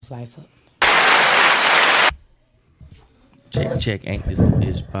life up. Check Ain't This a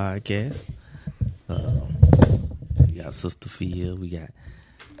Bitch podcast. We got Sister Fia. We got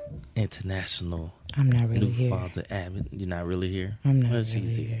international. I'm not really new here. Father Abbott. You're not really here? I'm not she's really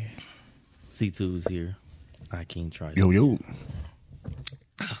here. here. C2's here. I can't try. Yo.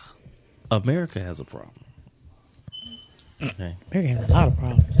 America has a problem. Okay. America has a lot of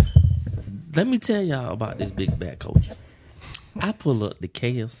problems. Let me tell y'all about this big bad culture. I pull up the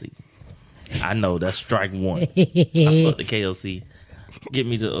KFC. I know that's strike one. I pull up the KFC. Get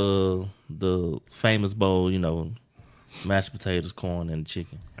me the famous bowl, mashed potatoes, corn, and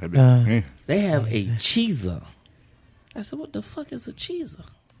chicken. They have a cheeser. I said, what the fuck is a cheeser?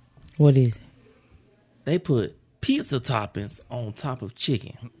 What is it? They put pizza toppings on top of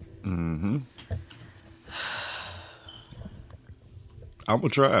chicken. Mm-hmm. I'm gonna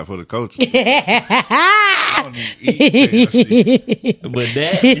try it for the culture. I don't even eat KFC. But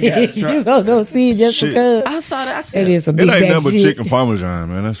that you gotta try. You gonna go see it just Shit. because? I saw that. I said, It is some It big ain't bad nothing but shit. chicken parmesan,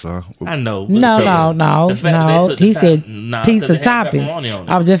 man. That's all. I know. No. The fact that they took the He time- said nah, pizza 'cause they had pepperoni toppings. on it.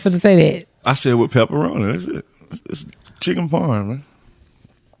 I was just going to say that. I said with pepperoni. That's it. It's chicken parm, man.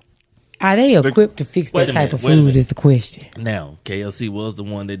 Are they equipped to fix Wait that a type minute, of wait a food minute. is the question. Now, KFC was the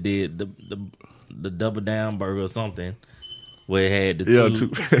one that did the double down burger or something, where it had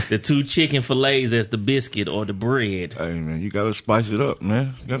the two chicken fillets as the biscuit or the bread. Hey, man, you gotta spice it up,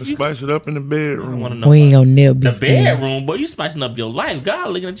 man. You gotta spice it up in the I bedroom. want to know We ain't about gonna never be the scared. bedroom, boy. You spicing up your life. God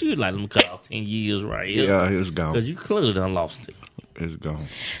looking at you like, let me cut off 10 years right here. Yeah, it's gone. Because you clearly done lost it. It's gone.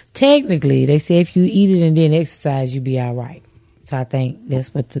 Technically, they say if you eat it and then exercise, you be all right. So I think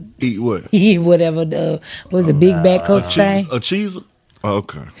that's what the Eat what? whatever the was the big bad coach thing. A cheese? Oh,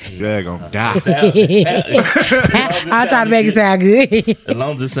 okay. Yeah, gonna die. I'll try to make it sound good. As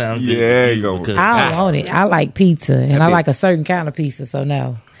long as it sounds good. Yeah, to you, go. because- I don't want it. I like pizza, and I like a certain kind of pizza. So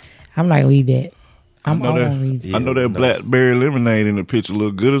no, I'm not gonna eat that. I'm all gonna eat it. I know that blackberry lemonade in the picture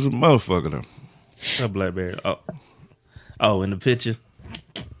look good as a motherfucker though. A blackberry. Oh, in the picture.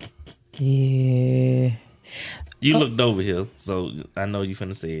 Yeah. You looked over here, so I know you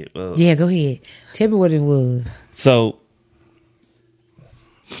finna say it. Yeah, go ahead. Tell me what it was. So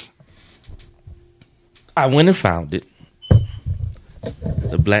I went and found it.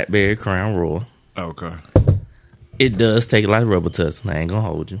 The Blackberry Crown Royal. Okay. It does take a lot of rubber tuss. I ain't gonna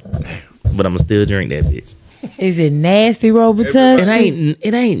hold you, but I'ma still drink that bitch. Is it nasty, Robitussin?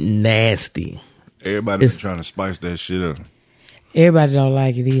 It ain't nasty. Everybody's trying to spice that shit up. Everybody don't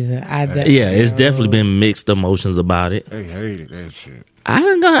like it either. Yeah, it's definitely been mixed emotions about it. They hated that shit. I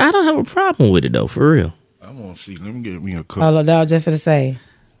don't have a problem with it though, for real. I want to see. Let me get me a cup. Hold on, I was just for to say.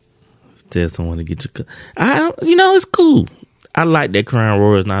 Tell someone to get your cup. It's cool. I like that Crown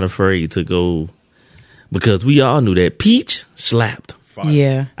Royal is not afraid to go, because we all knew that peach slapped. Fire.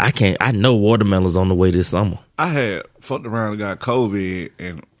 Yeah. I know watermelon's on the way this summer. I had fucked around and got COVID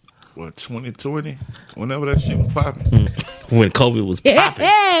in 2020, whenever that shit was popping. When COVID was popping.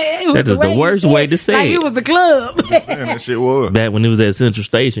 That is the worst way to say like it. It was the club. Man, that shit was. Back when it was at Central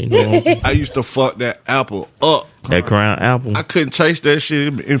Station, you know what I'm saying? I used to fuck that apple up. That Crown apple. I couldn't taste that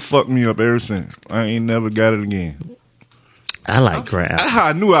shit. It fucked me up ever since. I ain't never got it again. I like Crown That's apple. how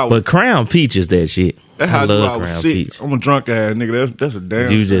I knew I was. But Crown peach is that shit. That's how I I knew I love was Crown sick. peach. I'm a drunk ass nigga. That's a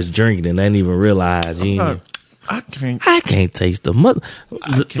damn. You just drinking and ain't even realize. I can't. I can't taste the mother.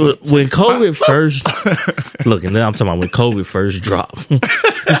 When COVID first, look, and then I'm talking about when COVID first dropped.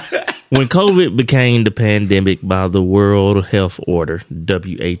 When COVID became the pandemic by the World Health Order,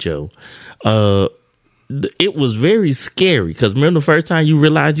 WHO, it was very scary, because remember the first time you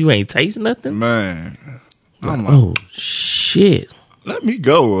realized you ain't taste nothing? Man. I'm like, Oh, shit. let me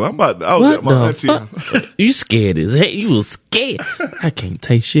go. I was What at my the auntie. fuck? You scared as hell. You was scared. I can't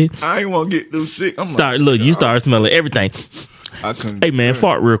taste shit. I ain't want to get too sick. I'm like, You start smelling everything. I couldn't. Hey, man,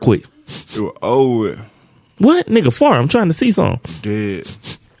 fart real quick. It was over. What? Nigga, fart. I'm trying to see something. Dead.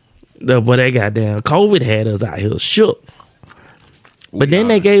 But that goddamn COVID had us out here shook. But then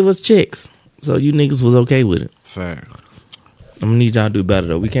they gave us checks. So you niggas was okay with it. Fact. I'm gonna need y'all to do better,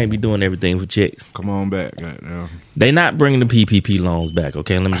 though. We can't be doing everything for checks. Come on back, goddamn. They not bringing the PPP loans back,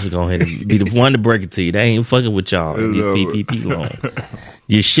 okay? Let me just go ahead and be the one to break it to you. They ain't fucking with y'all in these PPP loans.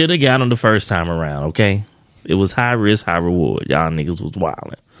 You should have got them the first time around, okay? It was high risk, high reward. Y'all niggas was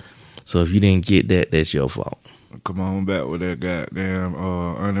wilding. So if you didn't get that, that's your fault. Come on back with that goddamn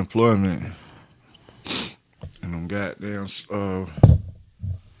unemployment. And them goddamn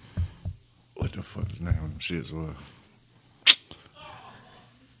what the fuck is the name of them shits was?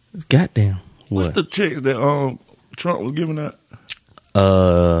 Goddamn. What's What? the checks that Trump was giving out?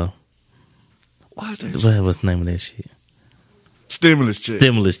 What Why is that? what's the name of that shit?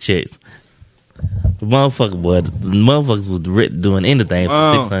 Stimulus checks. Motherfucker, boy, the motherfuckers was doing anything for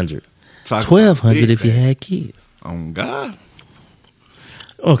 $600. $1,200 if you had kids. Oh God.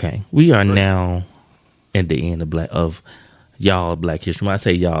 Okay, we are now at the end of y'all Black History Month. I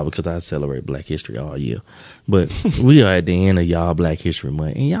say y'all because I celebrate Black History all year, but we are at the end of y'all Black History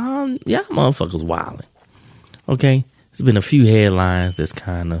Month, and y'all motherfuckers wilding. Okay, there's been a few headlines that's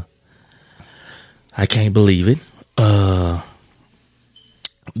kind of, I can't believe it.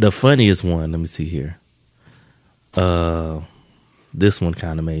 The funniest one, let me see here. This one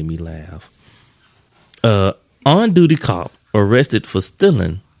kind of made me laugh. On-duty cop arrested for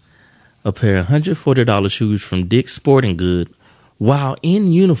stealing a pair of $140 shoes from Dick's Sporting Goods while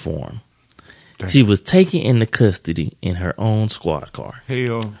in uniform. Dang. She was taken into custody in her own squad car.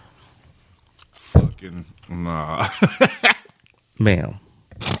 Hell, fucking nah. Ma'am,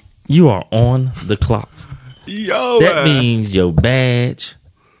 you are on the clock. Yo, that means your badge.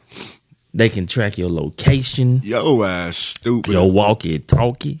 They can track your location. Yo ass stupid. Your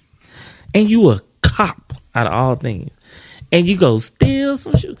walkie-talkie. And you a cop out of all things. And you go steal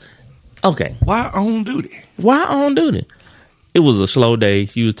some shoes. Okay. Why on duty? It was a slow day.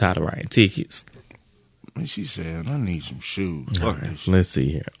 She was tired of writing tickets. And she said, I need some shoes. Right, let's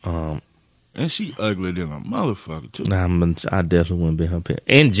see here. And she ugly than a motherfucker, too. I definitely wouldn't be her pen.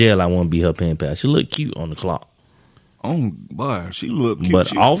 In jail, I wouldn't be her pen pal. She looked cute on the clock. Oh, boy, she looked cute.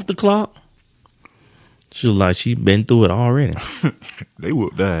 But off the clock, she looked like she been through it already. They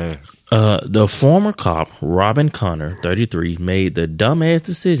whooped that ass. The former cop, Robin Connor, 33, made the dumbass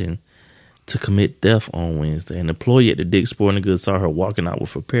decision to commit theft on Wednesday. An employee at the Dick's Sporting Goods saw her walking out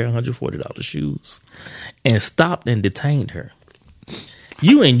with a pair of $140 shoes and stopped and detained her.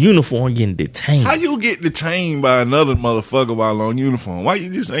 You in uniform getting detained. How you get detained by another motherfucker while on uniform? Why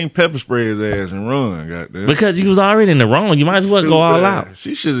you just ain't pepper spray his ass and run, goddamn? Because you was already in the wrong. You might as well go all out.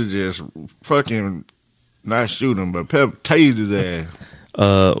 She should have just fucking not shoot him, but tased his ass.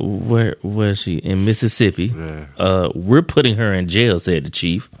 Where's she? In Mississippi. Yeah. We're putting her in jail, said the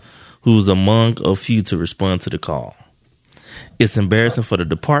chief, who's among a few to respond to the call. It's embarrassing for the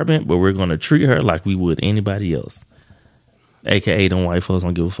department, but we're going to treat her like we would anybody else. AKA them white folks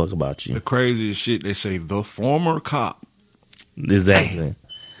don't give a fuck about you. The craziest shit, they say the former cop. Exactly.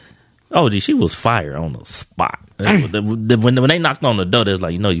 Oh, gee, she was fired on the spot. When they knocked on the door, they was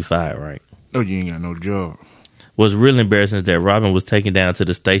like, you fired, right? No, you ain't got no job. What's really embarrassing is that Robin was taken down to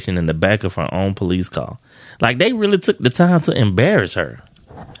the station in the back of her own police car. Like, they really took the time to embarrass her.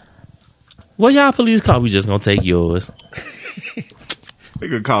 Well, y'all police car, we just gonna take yours. They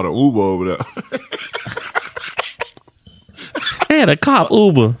could call the Uber over there. They had a cop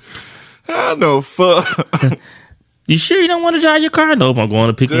Uber. I know, fuck. You sure you don't want to drive your car? Nope, I'm going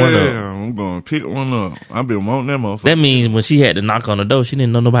to pick one up. I'm going to pick one up. I've been wanting that motherfucker. That means when she had to knock on the door, she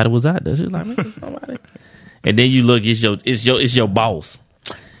didn't know nobody was out there. She was like, man, there's nobody. And then you look, it's your boss.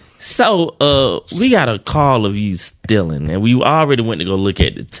 So we got a call of you stealing, and we already went to go look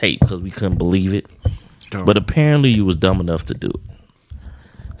at the tape because we couldn't believe it. But apparently you was dumb enough to do it.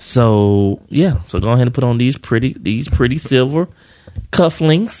 So yeah, so go ahead and put on these pretty silver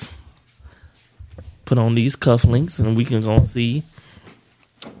cufflinks. Put on these cufflinks, and we can go see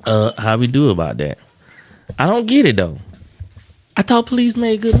how we do about that. I don't get it though. I thought police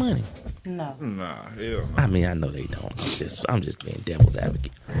made good money. No. Nah, hell no. I mean, I know they don't. I'm just being devil's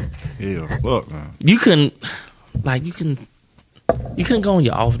advocate. Hell, fuck, man. You couldn't go on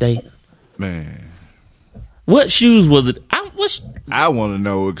your off day. Man. What shoes was it? I want to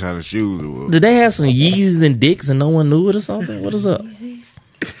know what kind of shoes it was. Did they have some Yeezys and Dicks and no one knew it or something? What is up?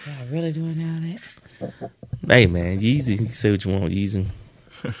 Y'all really doing all that? Hey, man, Yeezy. You can say what you want, Yeezy.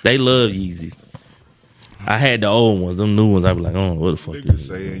 They love Yeezys. I had the old ones. Them new ones, I be like, oh, what the fuck? Niggas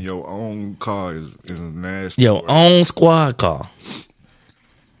saying your own car is a nasty. Your own squad car.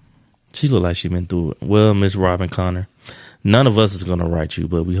 She look like she been through it. Well, Miss Robin Connor, none of us is going to write you,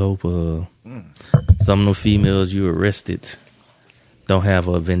 but we hope some of the females you arrested don't have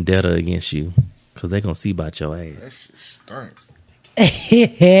a vendetta against you because they going to see about your ass. That shit stinks.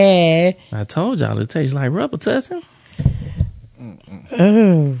 I told y'all it tastes like rubber tussin.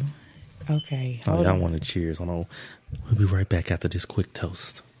 Oh, okay. Oh, y'all want to cheers? Hold on. We'll be right back after this quick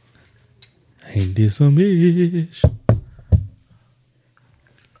toast. Ain't this a bitch?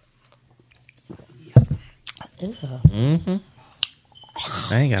 Mm-hmm.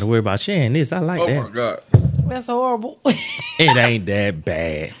 I ain't got to worry about sharing this. I like that. Oh, my God. That's horrible. It ain't that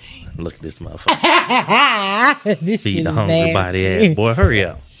bad. Look at this motherfucker. Feed the hungry body ass. Boy, hurry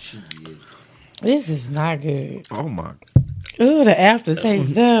up. This is not good. Oh, my. Ooh, the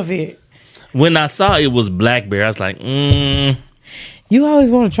aftertaste of it. When I saw it was blackberry, I was like, You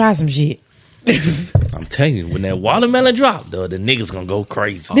always want to try some shit. I'm telling you, when that watermelon drop, though, the niggas gonna go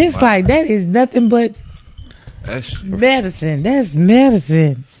crazy. That is nothing but medicine. That's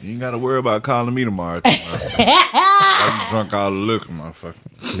medicine. You ain't got to worry about calling me tomorrow. I drunk all the liquor, motherfucker.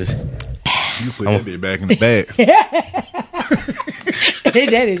 Listen, you put that bitch back in the bag.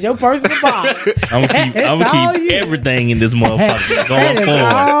 That is your personal bottle. I'm gonna keep everything in this motherfucker going forward.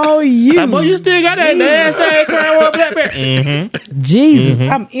 Oh, you. Like, boy, you still got that nasty crown royal blackberry. Mm-hmm. Jesus,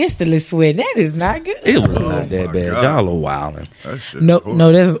 I'm instantly sweating. That is not good. It was not that bad. God. Y'all are wildin'.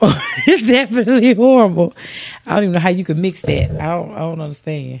 No, that's it's definitely horrible. I don't even know how you could mix that. I don't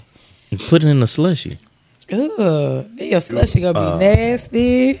understand. Put it in a slushy. Ugh, your slushy gonna be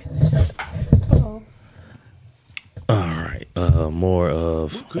nasty. All right, more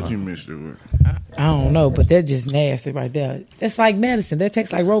of. What could you mix it with? I don't know, but that's just nasty right there. That's like medicine. That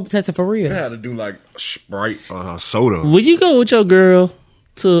tastes like Robitussin for real. You had to do like Sprite or soda. Would you go with your girl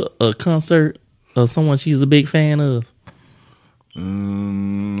to a concert of someone she's a big fan of?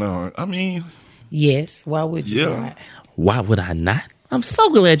 No, I mean, Yes. Why would you? Yeah. Why would I not? I'm so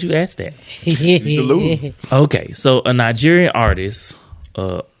glad you asked that. you can lose. Okay, so a Nigerian artist,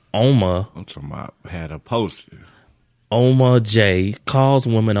 Oma I'm talking about had a poster. J, calls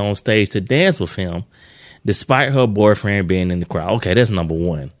women on stage to dance with him despite her boyfriend being in the crowd. Okay, that's number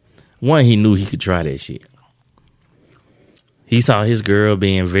one. One, he knew he could try that shit. He saw his girl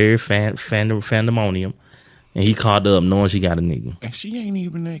being very fandemonium, and he called her up knowing she got a nigga. And she ain't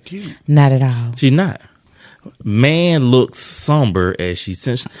even that cute. Not at all. She's not. Man looks somber as she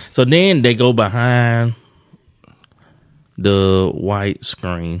sings. So then they go behind the white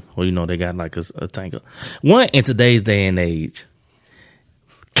screen. Well, you know, they got like a tank. One, in today's day and age,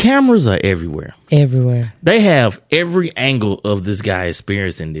 cameras are everywhere. Everywhere. They have every angle of this guy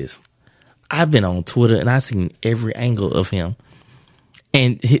experiencing this. I've been on Twitter and I've seen every angle of him.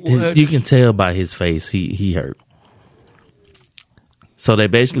 And you can tell by his face, he hurt. So they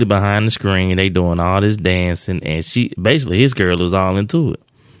basically behind the screen, they doing all this dancing, and his girl is all into it.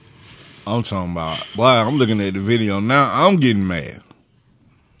 I'm talking about, boy, I'm looking at the video now. I'm getting mad.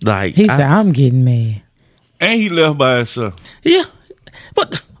 Like He said, I'm getting mad. And he left by himself. Yeah,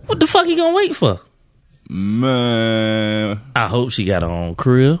 but what the fuck he gonna wait for? Man. I hope she got her own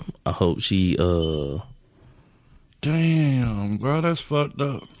crib. I hope she Damn, bro, that's fucked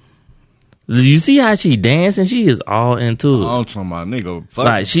up. Did you see how she dancing? She is all into it. I'm talking about nigga. Fuck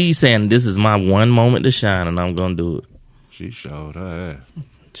Like she's saying, this is my one moment to shine, and I'm gonna do it. She showed her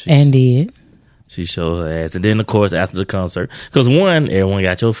ass. And did. She showed her ass. And then, of course, after the concert, because one, everyone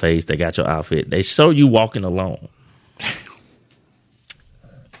got your face, they got your outfit. They show you walking alone.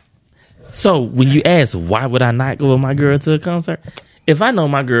 So when you ask, why would I not go with my girl to a concert? If I know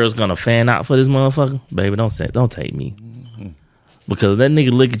my girl's gonna fan out for this motherfucker, baby, don't take me. Because that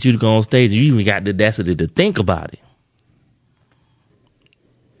nigga look at you to go on stage and you even got the audacity to think about it.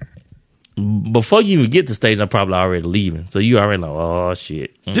 Before you even get to stage, I'm probably already leaving. So you already know, oh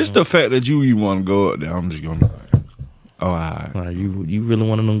shit. Mm-hmm. Just the fact that you even want to go up there, I'm just gonna. Oh, all right. You really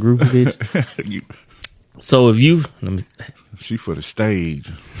one of them groupie bitch? You- So if you, she for the stage.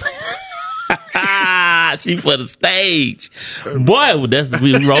 she for the stage. Boy,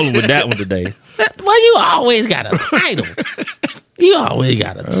 we rolling with that one today. Why you always got a title? You always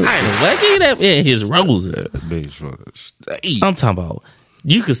got a title. Why give that man his roses? That bitch for the stage. I'm talking about,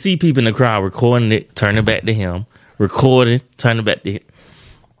 you could see people in the crowd recording it, turning back to him, recording, turning back to him.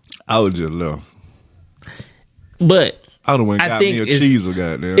 I would just left. But I done went I got think me a cheeser,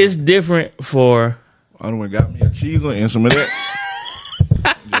 goddamn. it's different for. I done went got me a cheeser and some of that.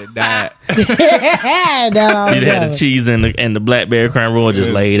 That died. You had the cheese and the blackberry crown royal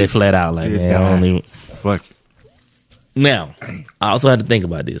just laid it flat out like, man, I don't even. Fuck it. Now, I also had to think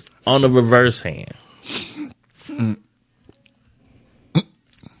about this. On the reverse hand,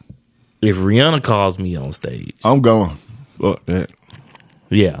 if Rihanna calls me on stage, I'm going. Fuck that.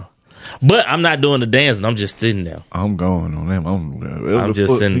 yeah. But I'm not doing the dancing. I'm just sitting there. I'm going on them. I'm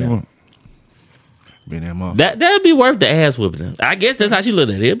just sitting there. Been that mom. That'd be worth the ass whooping. I guess that's how she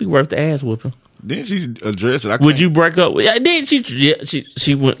looked at it. It'd be worth the ass whooping. Then she addressed it. Would you break up? Yeah, then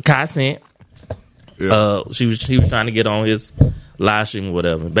she went. Kai sent. Yeah. He was trying to get on his live stream or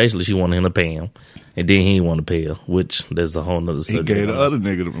whatever. Basically, she wanted him to pay him, and then he didn't want to pay her, which there's a whole nother subject. He gave the other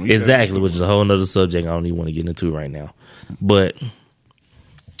nigga the Exactly, which is a whole nother subject I don't even want to get into right now. But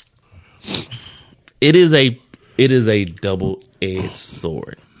it is a double-edged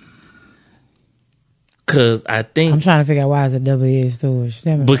sword. Because I think I'm trying to figure out why it's a double-edged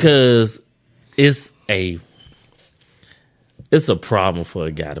sword. because it's a it's a problem for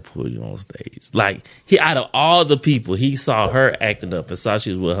a guy to pull you on stage. Like, he out of all the people, he saw her acting up and saw she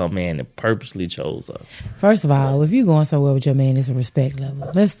was with her man and purposely chose her. First of all, if you're going somewhere with your man, it's a respect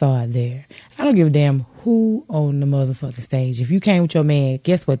level. Let's start there. I don't give a damn who on the motherfucking stage. If you came with your man,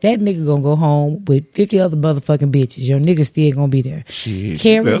 guess what? That nigga gonna go home with 50 other motherfucking bitches. Your nigga still gonna be there.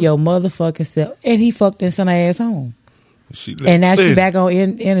 Carry your motherfucking self. And he fucked that son ass home. And now she back on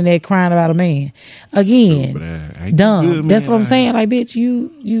internet crying about a man again. Dumb. Good, that's what I'm saying. Like, bitch,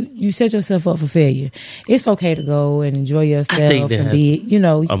 you set yourself up for failure. It's okay to go and enjoy yourself and be, you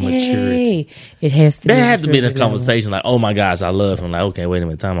know, a maturity. It has to. There had to be a conversation like, oh my gosh, I love him. Like, okay, wait a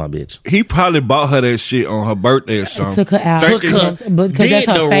minute, time out, bitch. He probably bought her that shit on her birthday or something. Took her out because that's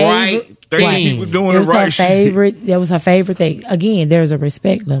her favorite. He was doing the right shit. That was her favorite thing. Again, there's a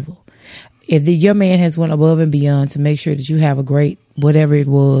respect level. If your man has went above and beyond to make sure that you have a great, whatever it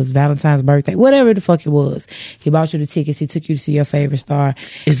was, Valentine's birthday, whatever the fuck it was, he bought you the tickets, he took you to see your favorite star.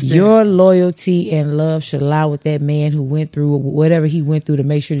 Your loyalty and love should lie with that man who went through whatever he went through to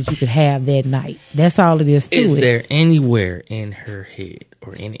make sure that you could have that night. That's all it is to it. Is there anywhere in her head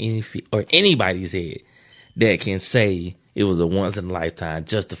or in anybody's head that can say it was a once in a lifetime,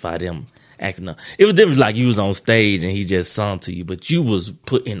 justify them acting up? It was different, like you was on stage and he just sung to you, but you was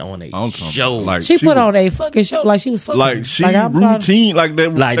putting on a show. Like she put on a fucking show, like she was fucking. Like she routine, like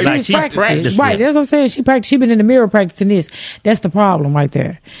that. Like she practiced. Right, that's what I'm saying. She practiced. She been in the mirror practicing this. That's the problem right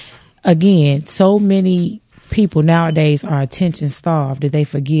there. Again, so many people nowadays are attention starved that they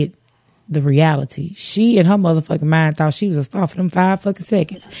forget the reality. She and her motherfucking mind thought she was a star for them 5 fucking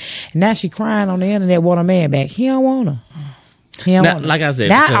seconds, and now she crying on the internet, want a man back. He don't want her. Like I said,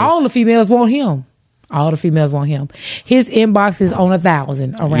 now all the females want him. All the females want him. His inbox is on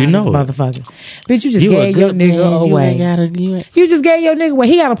 1,000 around this motherfucker. Bitch, you just gave your nigga away. You just gave your nigga away.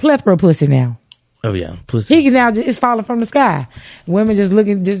 He got a plethora of pussy now. Oh yeah, pussy. He can now it's falling from the sky. Women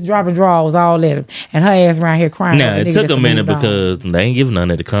just dropping draws all at him, and her ass around here crying. Now it took a minute because they ain't giving none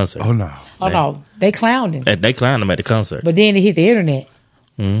at the concert. Oh no, they clowned him. They clowned him at the concert. But then it hit the internet.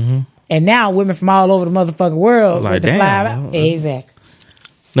 Mm-hmm. And now women from all over the motherfucking world like, fly out. Exactly.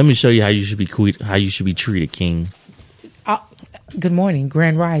 Let me show you how you should be treated, King. Good morning,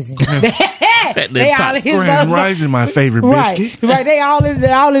 Grand Rising. They all in his Grand Rising, my favorite biscuit. Right. They all in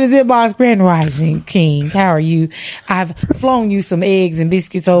his inbox. Grand Rising, King. How are you? I've flown you some eggs and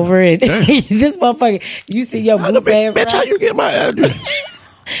biscuits over it. This motherfucker, you see your goof ass. Bitch, how you get my address?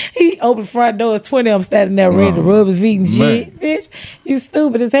 He opened front doors, 20 of them standing there ready to rub his feet and shit. Bitch, you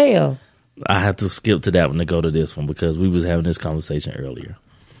stupid as hell. I had to skip to that one to go to this one because we was having this conversation earlier.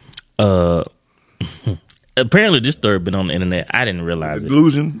 Apparently this story been on the internet. I didn't realize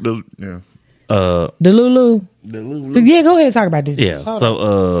Illusion. The Lulu. Yeah, go ahead and talk about this. Yeah.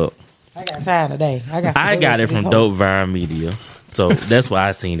 So I got time today. I got it from Dope Viral Media. So that's why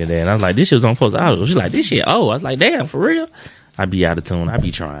I seen it there. And I was like, this shit was on post. She's like, this shit. Oh, I was like, damn, for real? I be out of tune. I be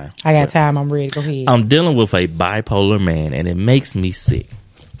trying. I got time. I'm ready. Go ahead. I'm dealing with a bipolar man, and it makes me sick.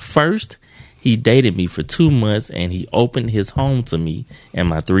 First, he dated me for 2 months, and he opened his home to me and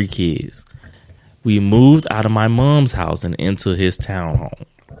my 3 kids. We moved out of my mom's house and into his townhome.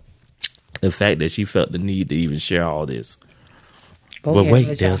 The fact that she felt the need to even share all this. But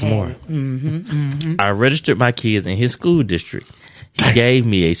wait, there's more. I registered my kids in his school district. He gave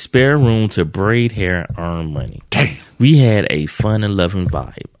me a spare room to braid hair and earn money. We had a fun and loving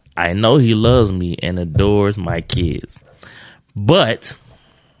vibe. I know he loves me and adores my kids. But,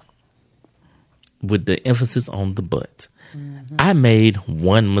 with the emphasis on the but, I made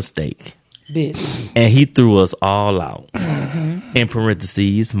one mistake. And he threw us all out. In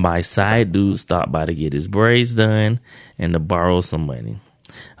parentheses, my side dude stopped by to get his braids done and to borrow some money.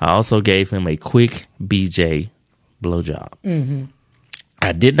 I also gave him a quick BJ blowjob.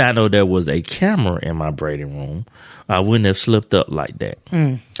 I did not know there was a camera in my braiding room. I wouldn't have slipped up like that.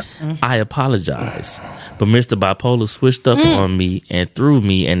 I apologize. But Mr. Bipolar switched up on me and threw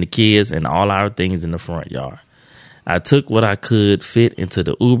me and the kids and all our things in the front yard. I took what I could fit into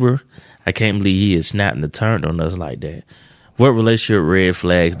the Uber. I can't believe he is snapping and turned on us like that. What relationship red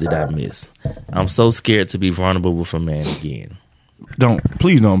flags did I miss? I'm so scared to be vulnerable with a man again.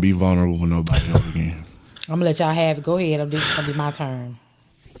 Please don't be vulnerable with nobody else again. I'm gonna let y'all have it. Go ahead. This is gonna be my turn.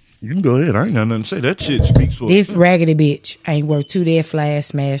 You can go ahead. I ain't got nothing to say. That shit speaks for this raggedy bitch ain't worth 2 dead flags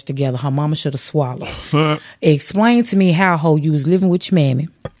smashed together. Her mama should have swallowed. Explain to me how, ho, you was living with your mammy.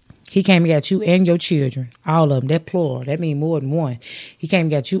 He came and got you and your children. All of them. That plural. That mean more than one. He came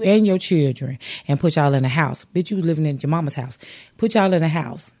and got you and your children and put y'all in a house. Bitch, you was living in your mama's house. Put y'all in a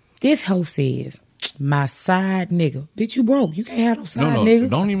house. This hoe says, my side nigga. Bitch, you broke. You can't have no side nigga.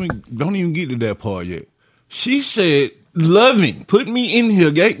 Don't even get to that part yet. She said loving, put me in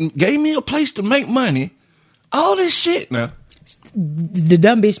here, gave me a place to make money. All this shit now. The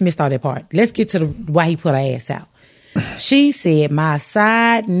dumb bitch missed all that part. Let's get to why he put her ass out. She said, my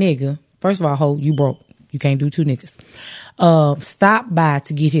side nigga, first of all, ho, you broke. You can't do two niggas. Stopped by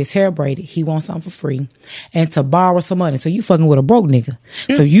to get his hair braided. He wants something for free. And to borrow some money. So you fucking with a broke nigga.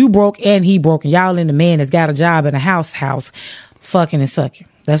 Yeah. So you broke and he broke. And y'all in the man that's got a job in a house fucking and sucking.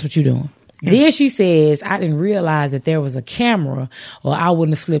 That's what you doing. Yeah. Then she says, I didn't realize that there was a camera or I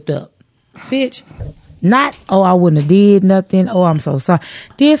wouldn't have slipped up. Bitch. Not, oh, I wouldn't have did nothing. Oh, I'm so sorry.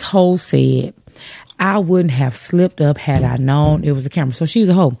 This hoe said, I wouldn't have slipped up had I known it was a camera. So she's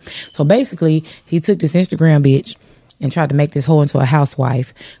a hoe. So basically, he took this Instagram bitch and tried to make this hoe into a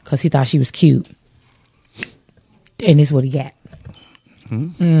housewife because he thought she was cute. And this is what he got.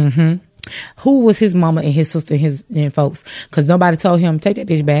 Mm-hmm. Who was his mama and his sister and his folks? Because nobody told him, take that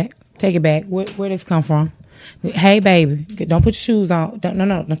bitch back. Take it back. Where this come from? Hey, baby, don't put your shoes on.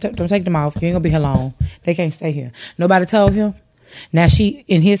 Don't take them off. You ain't gonna be here long. They can't stay here. Nobody told him. Now she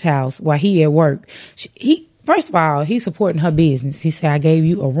in his house while he at work. First of all, he's supporting her business. He said, I gave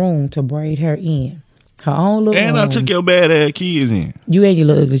you a room to braid her in. Her own little and room. I took your bad ass kids in. You and your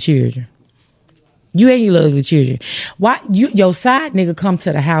little ugly children. Why your side nigga come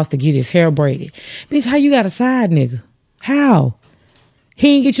to the house to get his hair braided? Bitch, how you got a side nigga? How?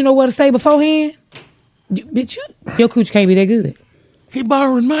 He ain't get you nowhere to stay beforehand? Bitch, your coochie can't be that good. He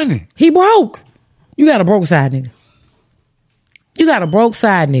borrowing money. He broke. You got a broke side nigga.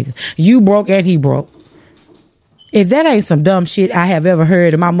 You broke and he broke. If that ain't some dumb shit I have ever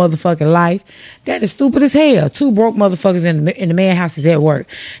heard in my motherfucking life, that is stupid as hell. Two broke motherfuckers in the man house is at work.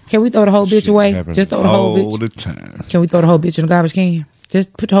 Can we throw the whole bitch away? Just throw the whole bitch. All the time. Can we throw the whole bitch in the garbage can?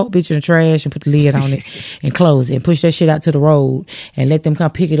 Just put the whole bitch in the trash and put the lid on it and close it and push that shit out to the road and let them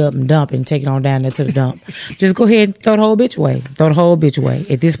come pick it up and dump it and take it on down there to the dump. Just go ahead and throw the whole bitch away.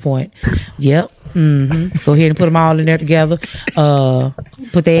 At this point. Yep. Mm-hmm. Go ahead and put them all in there together.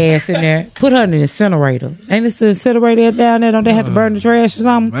 Put their ass in there. Put her in the incinerator. Ain't this the incinerator down there? Don't they have to burn the trash or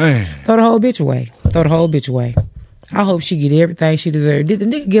something? Man. Throw the whole bitch away. I hope she get everything she deserved. Did the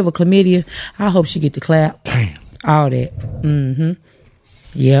nigga give her chlamydia? I hope she get the clap. Damn. All that. Mm-hmm.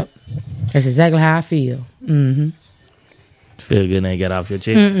 Yep. That's exactly how I feel. Mm-hmm. Feel good and ain't got off your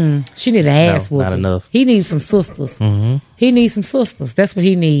chest? Mm-mm. She need an ass whooping. Not enough. He needs some sisters. Mm-hmm. He needs some sisters. That's what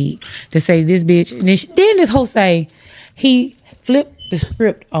he need to say this bitch. And then this whole say, he flipped the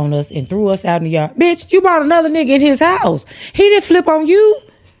script on us and threw us out in the yard. Bitch, you brought another nigga in his house. He didn't flip on you.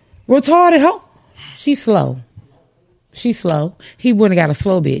 Retarded hoe. She's slow. He wouldn't have got a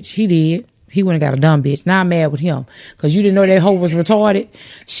slow bitch. He did. He wouldn't have got a dumb bitch. Now I'm mad with him. Because you didn't know that hoe was retarded.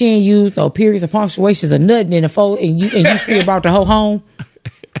 She ain't used no periods or punctuations or nothing in the phone, and you still brought the hoe home.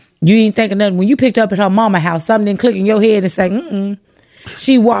 You ain't thinking nothing. When you picked up at her mama house, something didn't click in your head and say,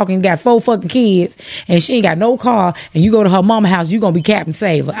 She walking, got 4 fucking kids, and she ain't got no car, and you go to her mama house, you gonna be Captain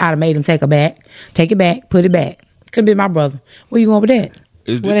Saver. I'd have made him take it back, put it back. Could've been my brother. Where you going with that?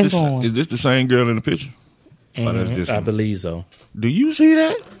 Is this the same girl in the picture? I believe so. Do you see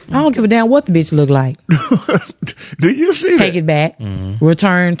that? I don't give a damn what the bitch look like. Do you see that? Take it back. Mm-hmm.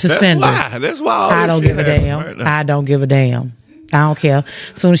 Return to sender. That's why. I don't give a damn. Right, I don't give a damn. I don't care.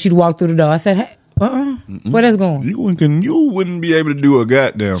 As soon as she walked through the door, I said, hey, where that's going? You wouldn't be able to do a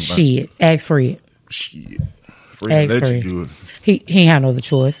goddamn thing. Shit. Ask Fred. Shit. Fred let you do it. He ain't had no other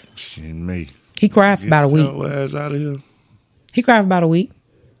choice. Shit, me. He cried for about a week. Your ass out of here. He cried for about a week.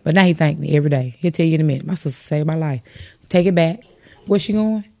 But now he thank me every day. He'll tell you in a minute. My sister saved my life. Take it back. Where's she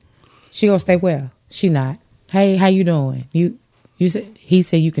going? She gonna stay where? She not. Hey, how you doing? You said he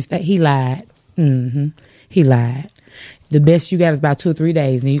said you can stay. He lied. Mm-hmm. He lied. The best you got is about 2 or 3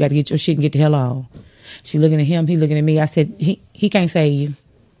 days, and then you got to get your shit and get the hell on. She looking at him. He looking at me. I said he can't save you.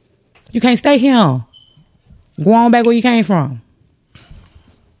 You can't stay here. Go on back where you came from.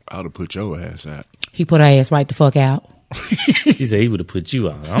 I would have put your ass out. He put her ass right the fuck out. He said he would have put you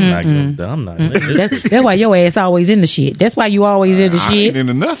out. I'm not gonna. That's why your ass always in the shit. That's why you always in the shit. I ain't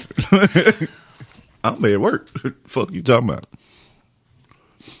into nothing. I'm at work. Fuck you talking about?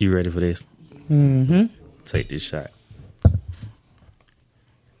 You ready for this? Mm-hmm. Take this shot.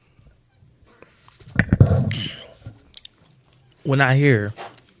 When I hear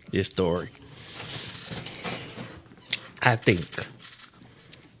this story, I think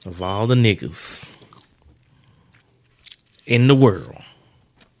of all the niggas in the world,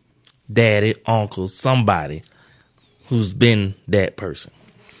 daddy, uncle, somebody who's been that person.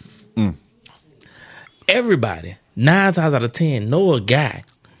 Everybody, 9 times out of 10, know a guy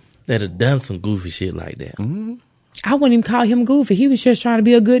that has done some goofy shit like that. I wouldn't even call him goofy. He was just trying to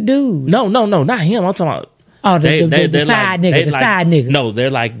be a good dude. No, not him. I'm talking about Oh, the side nigga, the side nigga. No, they're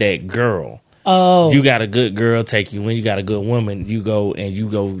like that girl. Oh, you got a good girl take you in. You got a good woman. You go.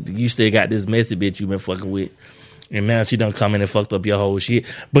 You still got this messy bitch you been fucking with, and now she done come in and fucked up your whole shit.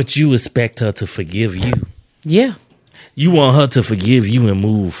 But you expect her to forgive you. Yeah. You want her to forgive you and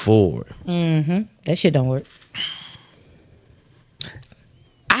move forward. Mm-hmm. That shit don't work.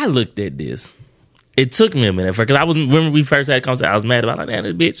 I looked at this. It took me a minute because when we first had a conversation, I was mad about like, damn,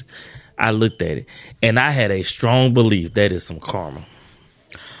 this bitch. I looked at it and I had a strong belief that is some karma.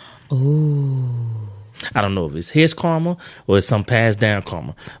 Ooh. I don't know if it's his karma or it's some passed down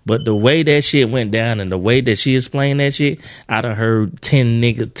karma. But the way that shit went down and the way that she explained that shit, I done heard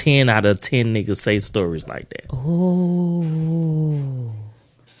 10 out of 10 niggas say stories like that. Ooh.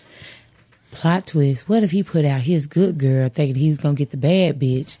 Plot twist. What if he put out his good girl thinking he was going to get the bad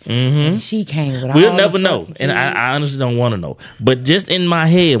bitch? Mm-hmm. And she came with all We'll never know. And I honestly don't want to know. But just in my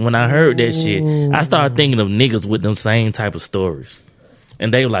head, when I heard that shit, I started thinking of niggas with them same type of stories.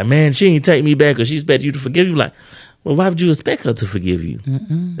 And they were like, man, she ain't take me back or she expected you to forgive you. Like, well, why would you expect her to forgive you?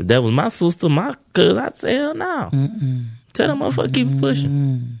 Mm-mm. If that was my sister, my cousin, I'd say, hell no. Tell that motherfucker keep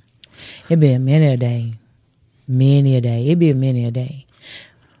pushing. It'd be a minute a day. Many a day. It'd be a minute a day.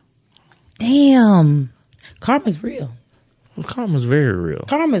 Damn. Karma's real. Well, karma's very real.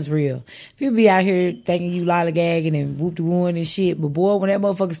 Karma's real. People be out here thinking you lollygagging and whoop-de-wooing and shit, but boy, when that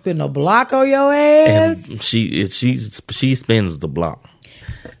motherfucker spin a block on your ass. And she spins the block.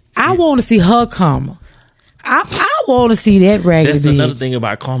 I want to see her karma. I want to see that raggedy That's bitch. another thing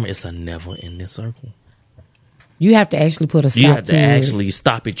about karma. It's a never-ending circle. You have to actually put a stop to it. You have to actually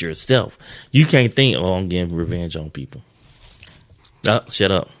stop it yourself. You can't think, oh, I'm getting revenge on people. Shut up.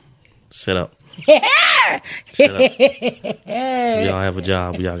 Shut up. Shut up. Y'all have a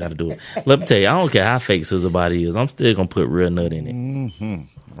job. Y'all got to do it. Let me tell you, I don't care how fake Scissor Body is. I'm still going to put real nut in it.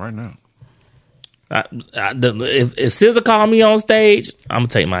 Mm-hmm. Right now. If Scissor call me on stage, I'm going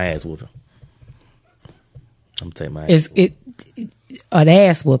to take my ass whooping. I'm going to take my ass whooping. An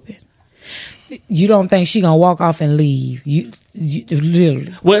ass whooping. You don't think she going to walk off and leave. You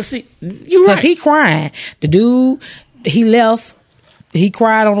literally. Well, see, you're right. Because he crying. The dude, he left. He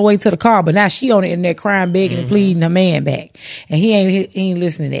cried on the way to the car, but now she on the internet crying, begging and pleading her man back. And he ain't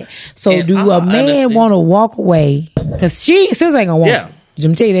listening to that. So and do a man want to walk away? Because she still ain't going to want yeah. you.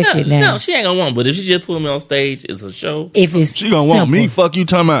 I'm tell you that shit now. No, she ain't going to want, but if she just put me on stage, it's a show. If it's she going to want me, fuck you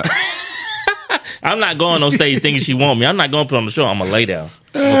talking about. I'm not going on stage thinking she want me. I'm not going to put on the show. I'm going to lay down.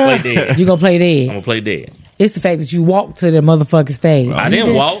 I'm going to play dead. You going to play dead? I'm going to play dead. It's the fact that you walked to the motherfucking stage. I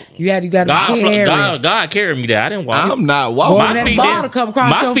didn't walk. You got to carry. God carried me there. I didn't walk. I'm not walking.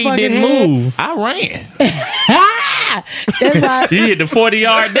 My feet didn't move. I ran. That's why you hit the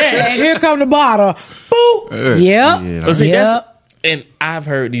 40-yard dash. And here come the bottle. Boop. Yep. And I've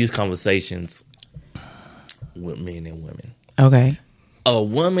heard these conversations with men and women. Okay. A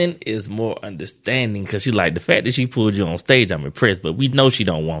woman is more understanding because she like the fact that she pulled you on stage. I'm impressed, but we know she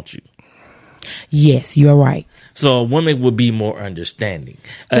don't want you. Yes, you're right. So a woman would be more understanding.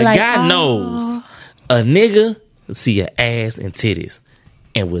 A guy knows a nigga see an ass and titties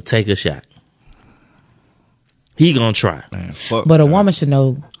and will take a shot. He gonna try. Man, but a woman should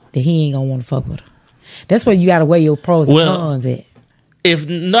know that he ain't gonna want to fuck with her. That's where you gotta weigh your pros and cons at. If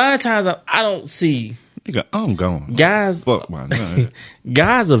 9 times I don't see. Nigga, I'm gone. Guys, fuck my name.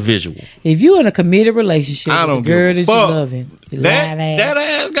 Guys are visual. If you in a committed relationship with a girl that you loving, that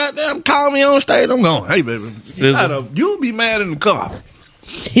ass goddamn call me on stage, I'm going, hey baby, you'll be mad in the car.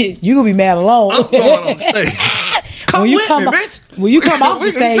 You gonna be mad alone. I'm going on stage. Come with me, bitch. When you come off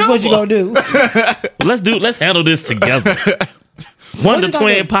the stage, what you gonna do? Let's handle this together. One of the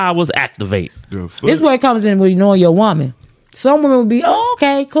twin powers activate. This is where it comes in when you know your woman. Some women would be, oh,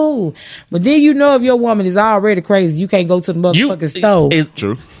 okay, cool. But then you know if your woman is already crazy, you can't go to the motherfucking stove. It's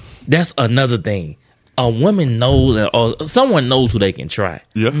true. That's another thing. A woman knows, or someone knows who they can try.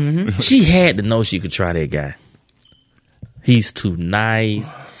 Yeah. Mm-hmm. She had to know she could try that guy. He's too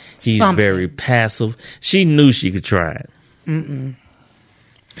nice. He's very passive. She knew she could try it. Mm-mm.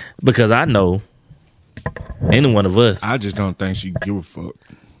 Because I know any one of us. I just don't think she give a fuck.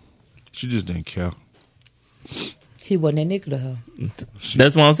 She just didn't care. He wasn't that nigga to her.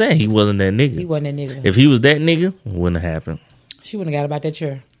 That's what I'm saying. He wasn't that nigga. He wasn't that nigga to her. If he was that nigga, it wouldn't have happened. She wouldn't have got about that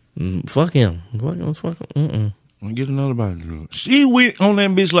chair. Fuck him. Fuck him. I'll get another body. She went on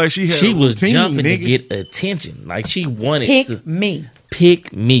that bitch like she had She was routine, jumping nigga. to get attention. Like she wanted Pick me.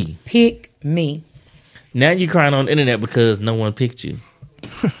 Pick me. Pick me. Now you crying on the internet because no one picked you.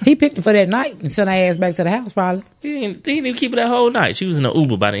 He picked her for that night and sent her ass back to the house probably. He didn't even keep her that whole night. She was in an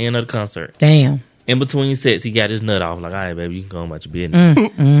Uber by the end of the concert. Damn. In between sets, he got his nut off. Like, all right, baby, you can go on about your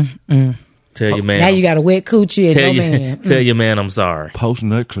business. Tell your man. Now you got a wet coochie and no man. Tell your man I'm sorry. Post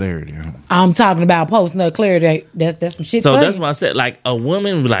nut clarity. I'm talking about post nut clarity. That's some shit. So funny. that's why I said, like, a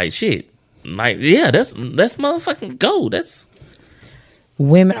woman be like, shit. Like, yeah, that's motherfucking gold. That's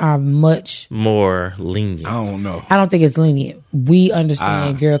women are much more lenient. I don't know. I don't think it's lenient. We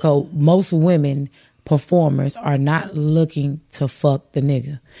understand girl code. Most women performers are not looking to fuck the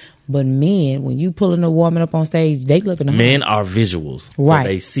nigga. But men, when you pulling a woman up on stage, they looking to men are visuals. Right. So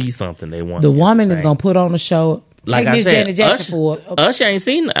they see something they want. The woman is gonna put on a show. Like Take I Miss said, Janet Jackson for Usher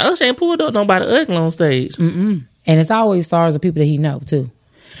ain't pulled up nobody ugly on stage. and it's always stars of people that he know too.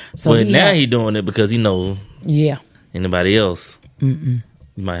 So But now he doing it because he know yeah. anybody else you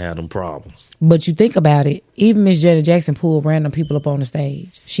might have them problems. But you think about it, even Miss Janet Jackson pulled random people up on the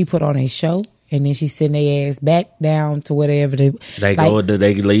stage. She put on a show, and then she sent their ass back down to whatever they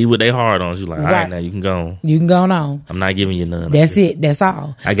leave with their heart on. She's like, all right, now you can go on. You can go on. I'm not giving you none. That's it. That's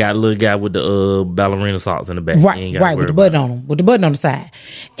all. I got a little guy with the ballerina socks in the back. Right, with the button on them, with the button on the side.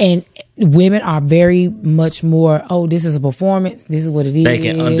 And women are very much more, oh, this is a performance. This is what it is. They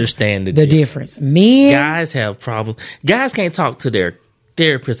can understand the difference. Men. Guys have problems. Guys can't talk to their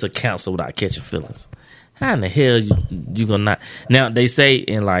therapist or counselor without catching feelings. How in the hell you gonna not? Now they say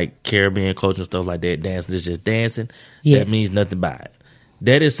in like Caribbean culture and stuff like that, dancing is just dancing. Yes. That means nothing by it.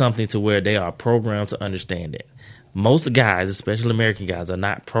 That is something to where they are programmed to understand it. Most guys, especially American guys, are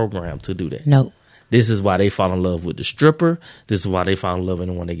not programmed to do that. No. This is why they fall in love with the stripper. This is why they fall in love with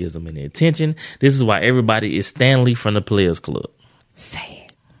anyone that gives them any attention. This is why everybody is Stanley from the Players Club.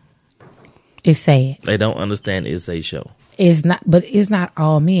 Sad. It's sad. They don't understand it's a show. It's not, but it's not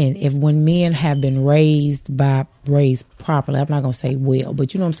all men. When men have been raised properly, I'm not gonna say well,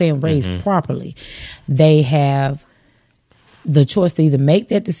 but you know what I'm saying, raised properly, they have the choice to either make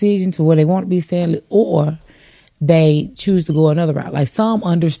that decision to where they want to be Stanley, or they choose to go another route. Like some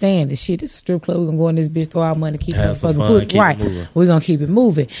understand the shit. This is a strip club. We're gonna go in this bitch, throw our money, keep it fucking put right. We're gonna keep it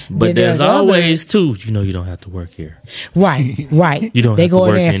moving. But there's always too. You know, you don't have to work here. Right. You don't. They have go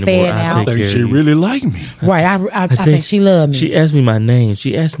to work in there and fan out. I think she really like me. Right. I think she loved me. She asked me my name.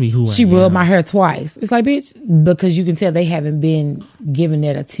 She asked me who I am. She rubbed my hair twice. It's like, bitch, because you can tell they haven't been given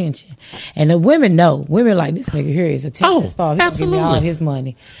that attention. And the women know. Women like, this nigga here is attention star. He's gonna give me all of his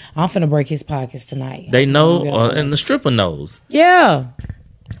money. I'm finna break his pockets tonight. They know, and the stripper knows. Yeah.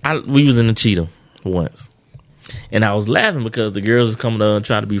 We was in the Cheetah once. And I was laughing because the girls was coming up and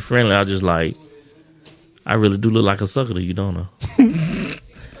trying to be friendly. I was just like, I really do look like a sucker to you, don't I?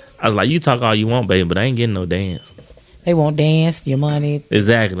 I was like, you talk all you want, baby, but I ain't getting no dance. They won't dance, your money.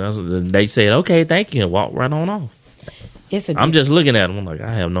 Exactly. They said, okay, thank you, and walk right on off. I'm just looking at them. I'm like,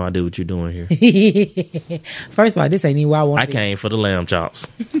 I have no idea what you're doing here. First of all, this ain't even where I want to be. I came for the lamb chops.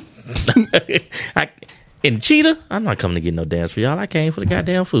 In Cheetah, I'm not coming to get no dance for y'all. I came for the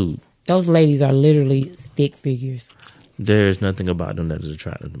goddamn food. Those ladies are literally stick figures. There's nothing about them that is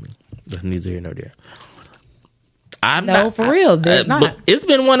attractive to me. That's neither here nor there. For real. There's not. But it's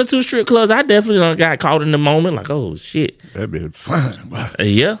been one or two strip clubs. I definitely done got caught in the moment. Like, oh, shit. That been fine.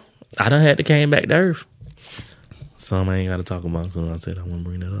 Yeah. I done had to came back to earth. Some I ain't got to talk about because I said I wouldn't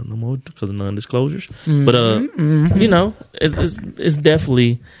bring that up no more because of non-disclosures. But, you know, it's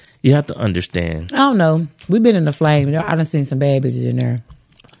definitely... You have to understand. I don't know. We've been in the flame. I done seen some bad bitches in there.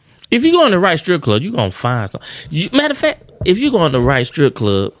 If you go in the right strip club, you're going to find something. Matter of fact, if you go in the right strip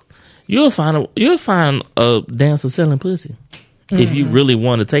club, you'll find a dancer selling pussy. If you really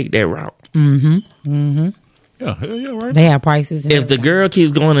want to take that route. Yeah, hell yeah, right. They have prices. If the girl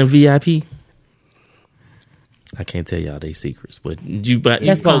keeps going in VIP, I can't tell y'all they secrets, but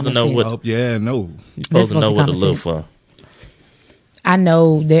you're supposed to know what. You're supposed to know what to look for. I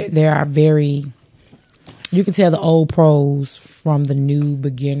know there are you can tell the old pros from the new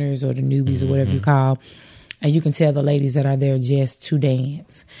beginners or the newbies or whatever you call, and you can tell the ladies that are there just to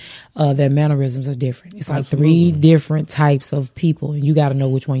dance. Their mannerisms are different. It's like 3 different types of people, and you got to know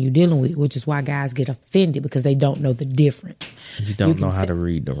which one you're dealing with, which is why guys get offended because they don't know the difference. You don't know how to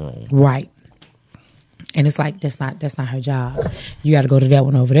read the room. Right. And it's like, that's not her job. You got to go to that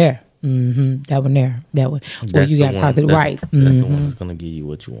one over there. That one there. That one. Well, you got to talk to the right. That's the one that's going to give you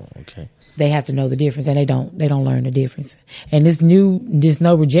what you want. Okay. They have to know the difference, and they don't learn the difference. And this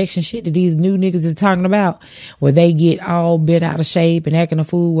no rejection shit that these new niggas is talking about, where they get all bent out of shape and acting a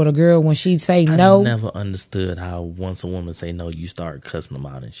fool with a girl when she say no. I never understood how once a woman say no, you start cussing them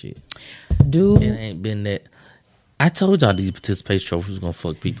out and shit. Dude, it ain't been that. I told y'all these participation trophies was gonna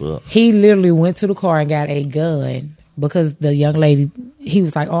fuck people up. He literally went to the car and got a gun because the young lady, he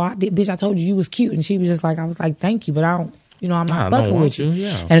was like, "Oh, bitch, I told you was cute," and she was just like, "I was like, thank you, but I don't." I'm not don't fucking want with you.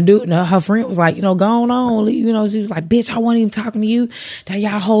 yeah. And the dude, her friend was like, go on. She was like, bitch, I wasn't even talking to you. That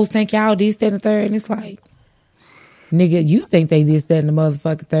y'all hoes think y'all this, that, and the third. And it's like, nigga, you think they this, that, and the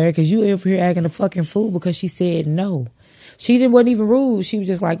motherfucking third because you over here acting a fucking fool because she said no. She wasn't even rude. She was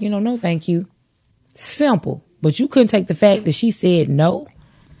just like, no, thank you. Simple. But you couldn't take the fact that she said no.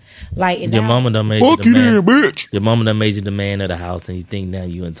 Like, your mama done made fuck you you the man. then, bitch. Your mama done made you the man of the house, and you think now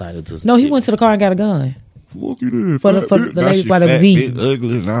you entitled to some No, he shit. went to the car and got a gun. Fuck you then. For the ladies while they was eating.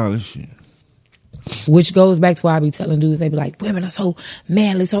 Ugly and all this shit. Which goes back to why I be telling dudes, they be like, women are so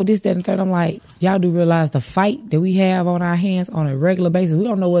manly, so this, that, and third. I'm like, y'all do realize the fight that we have on our hands on a regular basis. We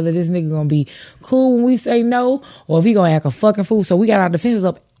don't know whether this nigga gonna be cool when we say no or if he gonna act a fucking fool. So we got our defenses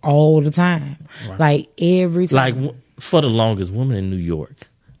up all the time. Right. Like every time. Like for the longest, women in New York,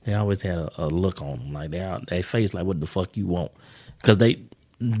 they always had a look on them. Like they face like, what the fuck you want? Because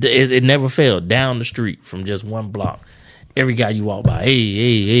it never failed. Down the street from just one block. Every guy you walk by,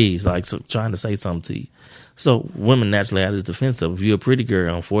 hey, it's like trying to say something to you. So women naturally have this defensive. If you're a pretty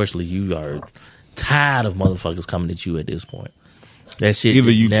girl, unfortunately, you are tired of motherfuckers coming at you at this point. That shit. Either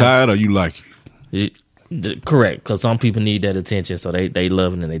you tired or you like it. Correct, because some people need that attention, so they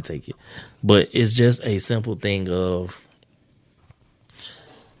love it and they take it. But it's just a simple thing of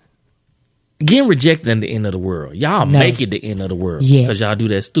getting rejected at the end of the world. Y'all make it the end of the world because y'all do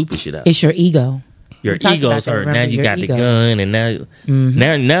that stupid shit out. It's your ego. Your ego's hurt. Now you got the gun, and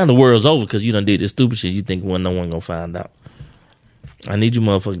now the world's over because you done did this stupid shit. You think no one gonna find out. I need you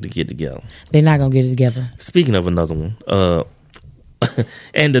motherfuckers to get together. They're not gonna get it together. Speaking of another one,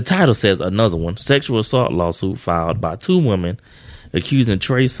 and the title says another one: sexual assault lawsuit filed by two women accusing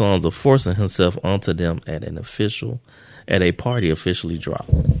Trey Songz of forcing himself onto them at a party officially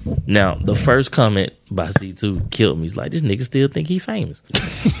dropped. Now, the first comment by C2 killed me. He's like, this nigga still think he famous.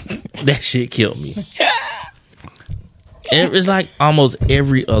 That shit killed me. And it's like almost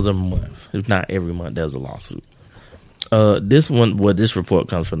every other month, if not every month, there's a lawsuit. This report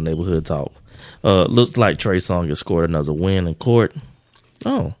comes from Neighborhood Talk. Looks like Trey Songz has scored another win in court.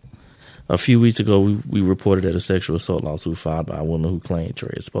 Oh. A few weeks ago, we reported that a sexual assault lawsuit filed by a woman who claimed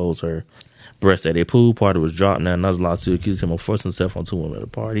Trey exposed her breast at a pool party was dropped. Now another lawsuit accusing him of forcing himself on two women at a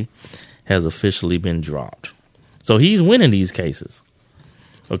party has officially been dropped. So he's winning these cases.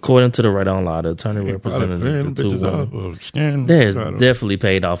 According to the Right On Law, the attorney representing the two women, there's definitely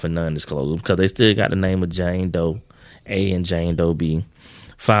paid off in non-disclosure because they still got the name of Jane Doe A and Jane Doe B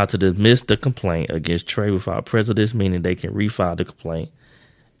filed to dismiss the complaint against Trey without prejudice, meaning they can refile the complaint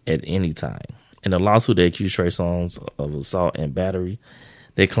at any time. In the lawsuit, they accused Trey Songz of assault and battery.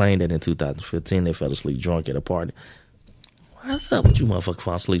 They claimed that in 2015 they fell asleep drunk at a party. What's up with you motherfuckers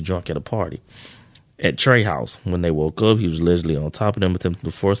falling asleep drunk at a party? At Trey house. When they woke up, he was allegedly on top of them, attempting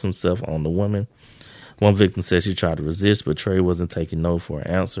to force himself on the woman. One victim said she tried to resist, but Trey wasn't taking no for an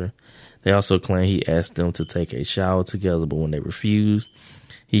answer. They also claim he asked them to take a shower together, but when they refused,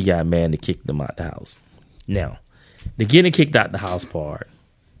 he got mad and kicked them out the house. Now, the getting kicked out the house part,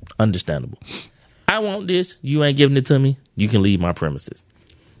 understandable. I want this. You ain't giving it to me. You can leave my premises.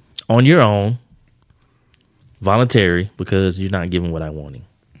 On your own, voluntary, because you're not giving what I wanting.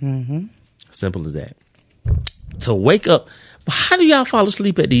 Mm-hmm. Simple as that. To wake up, how do y'all fall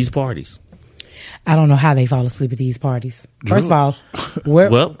asleep at these parties? I don't know how they fall asleep at these parties. First of all,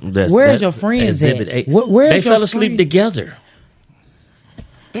 where's your friends at? They fell asleep together.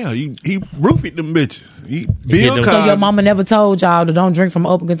 Yeah, he roofied them bitches. So your mama never told y'all to don't drink from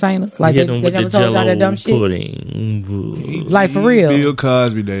open containers? Like they never told y'all that dumb shit? Like for real. Bill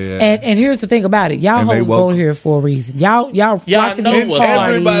Cosby there. And here's the thing about it. Y'all hoes go here for a reason. Y'all flock to these parties.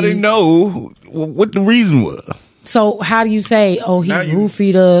 Everybody know what the reason was. So how do you say, he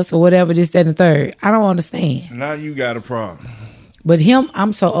roofied us or whatever, this, that, and the third? I don't understand. Now you got a problem. But him,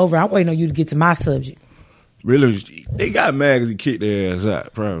 I'm so over. I'm waiting on you to get to my subject. Really, they got mad because he kicked their ass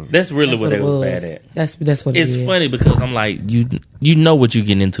out. Probably. That's really what they was bad at. That's what it is. It's funny because I'm like, you know what you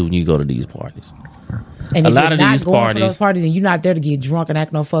get into when you go to these parties. And a lot of these parties, for those parties, and you're not there to get drunk and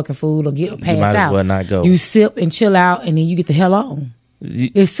act no fucking fool or get passed out. You might as well not go. You sip and chill out, and then you get the hell on.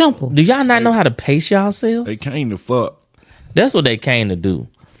 It's simple. Do y'all not know how to pace yourselves? They came to fuck. That's what they came to do.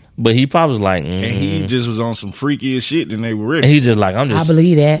 But he probably was like, and he just was on some freaky shit, and they were ready. And he just like, I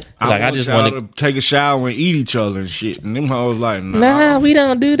believe that. I just want to take a shower and eat each other and shit. And them hoes like, nah, we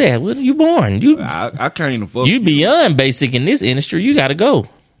don't do that. What are you born? I came to fuck you. Beyond basic in this industry. You got to go.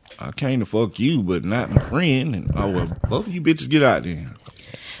 I came to fuck you, but not my friend. And both of you bitches get out there.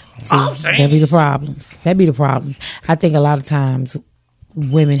 That'd be the problems. I think a lot of times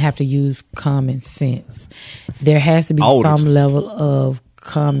women have to use common sense. There has to be some level of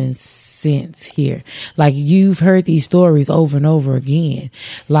common sense sense here. Like, you've heard these stories over and over again.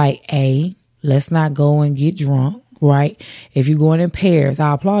 Like, let's not go and get drunk, right? If you're going in pairs,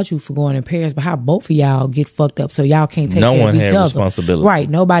 I applaud you for going in pairs, but how both of y'all get fucked up so y'all can't take care of each other. No one has responsibility. Right.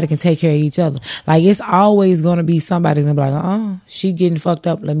 Nobody can take care of each other. Like, it's always going to be somebody's going to be like, she getting fucked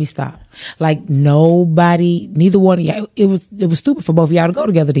up. Let me stop. Like, neither one of y'all, it was stupid for both of y'all to go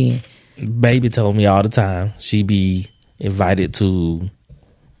together then. Baby told me all the time she be invited to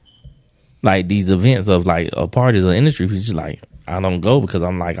like these events of like parties or industry. She's like, I don't go because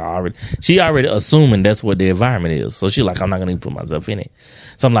I'm like, she already assuming that's what the environment is. So she like, I'm not gonna even put myself in it.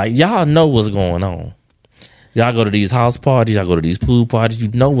 So I'm like, y'all know what's going on. Y'all go to these house parties, y'all go to these pool parties, you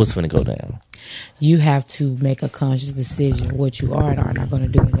know what's finna go down. You have to make a conscious decision what you are and are not going to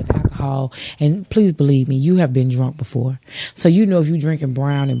do with alcohol. And please believe me, you have been drunk before. So you know if you're drinking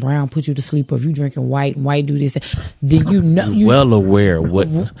brown and brown put you to sleep, or if you're drinking white and white do this, then you know you're well aware what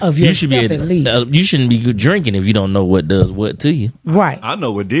of you should be. You shouldn't be drinking if you don't know what does what to you. Right. I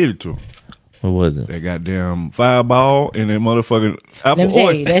know what did it to. What was it? That goddamn Fireball and that motherfucking Apple Let me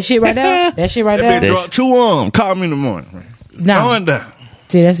tell you, that shit right there. That shit right there. That bitch dropped 2 arms. Call me in the morning. No. Going down.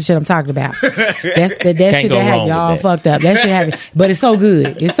 See, that's the shit I'm talking about. That shit that had y'all fucked up. That shit have, but it's so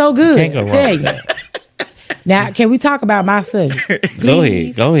good. It's so good. Can't go wrong. Now, can we talk about my subject? Go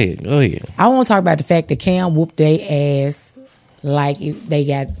ahead. I want to talk about the fact that Cam whooped their ass like they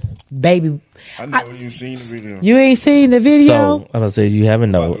got baby. I know you seen the video. You ain't seen the video? So, as I said, you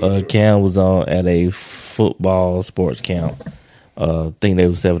haven't know. Cam was on at a football sports camp. Think they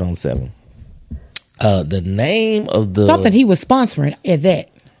was 7-on-7. The name of the something he was sponsoring at that.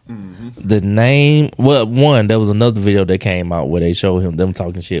 Mm-hmm. The name, there was another video that came out where they showed them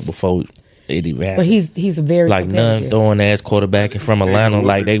talking shit before it even happened. But he's a very like none throwing ass quarterback from Atlanta.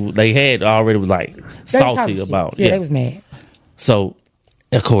 Like they had already was like salty about. Yeah, they was mad. So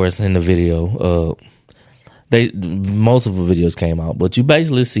of course in the video, most of the videos came out, but you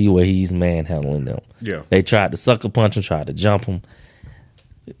basically see where he's manhandling them. Yeah, they tried to sucker punch him, tried to jump him.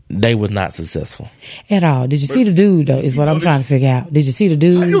 They was not successful at all. Did you see the dude though? Is what I'm trying to figure out. Did you see the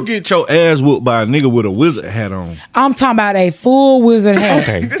dude? How you get your ass whooped by a nigga with a wizard hat on? I'm talking about a full wizard hat.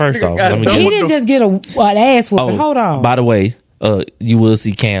 Okay, first off, he didn't just get an ass whooping. Hold on. By the way, you will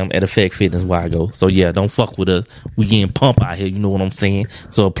see Cam at Effect Fitness while I go. So yeah, don't fuck with us. We getting pump out here. You know what I'm saying?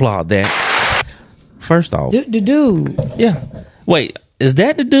 So applaud that. First off, the dude. Yeah. Wait. Is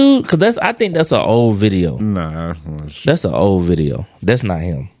that the dude? Because I think that's an old video. Nah, that's an old video. That's not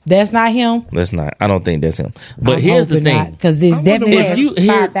him. That's not him. That's not. I don't think that's him. But here's the thing, because there's definitely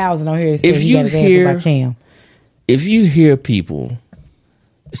 5,000 on here. If you hear Cam, if you hear people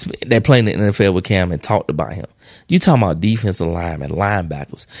that play in the NFL with Cam and talked about him, you talking about defensive linemen,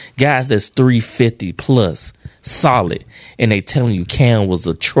 linebackers, guys that's 350 plus, solid, and they telling you Cam was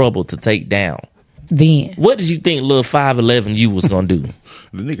a trouble to take down. Then what did you think little 5'11" you was gonna do?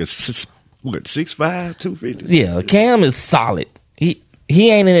 The nigga 6'5", 250. Yeah, Cam is solid. He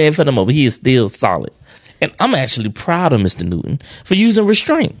ain't in the NFL no more, but he is still solid. And I'm actually proud of Mr. Newton for using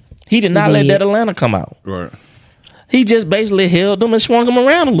restraint. He did not let that Atlanta come out. Right. He just basically held them and swung them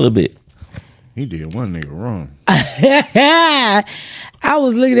around a little bit. He did one nigga wrong. I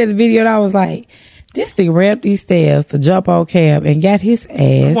was looking at the video and I was like, this thing ran up these stairs to jump on Cam and got his ass.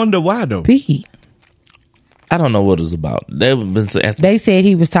 I wonder why though. Beat. I don't know what it was about. They said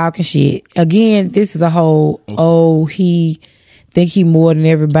he was talking shit. Again, this is a whole, he think he more than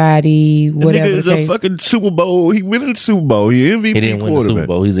everybody, whatever. The nigga is a fucking Super Bowl. He went in the Super Bowl. He MVP. He didn't win the Super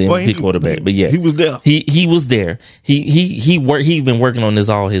Bowl. He's an MVP quarterback. But yeah, he was there. He was there. He's been working on this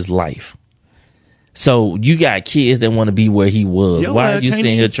all his life. So you got kids that want to be where he was. Why are you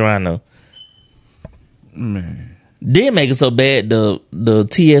sitting here trying to? Man, did make it so bad. The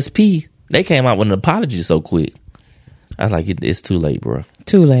TSP. They came out with an apology so quick. I was like, it's too late, bro.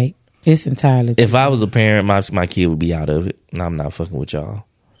 Too late. It's entirely too late. If I was a parent, my kid would be out of it. And I'm not fucking with y'all.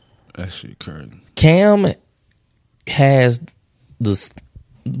 That shit crazy. Cam has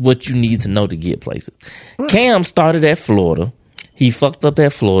what you need to know to get places. Right. Cam started at Florida. He fucked up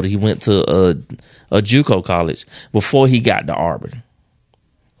at Florida. He went to a JUCO college before he got to Auburn.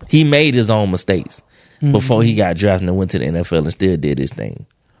 He made his own mistakes before he got drafted and went to the NFL and still did his thing.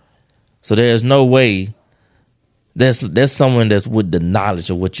 So there's no way there's someone that's with the knowledge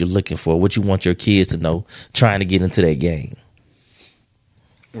of what you're looking for, what you want your kids to know, trying to get into that game.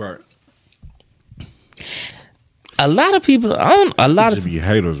 Right. A lot of people, be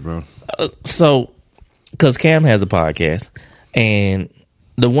haters, bro. So, because Cam has a podcast, and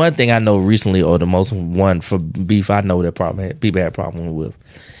the one thing I know recently, or the most one for beef I know that people had problem with,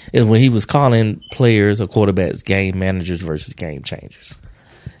 is when he was calling players or quarterbacks game managers versus game changers.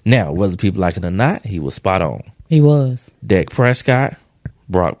 Now, whether people like it or not, he was spot on. He was. Dak Prescott,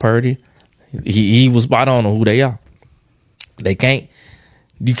 Brock Purdy, he was spot on who they are. You can't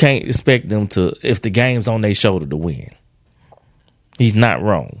expect them to, if the game's on their shoulder, to win. He's not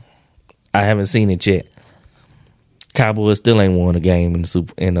wrong. I haven't seen it yet. Cowboys still ain't won a game in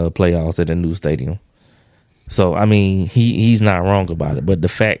the playoffs at a new stadium. So I mean, he's not wrong about it. But the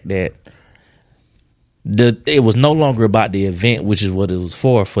fact that it was no longer about the event, which is what it was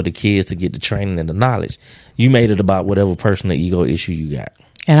for the kids to get the training and the knowledge. You made it about whatever personal ego issue you got.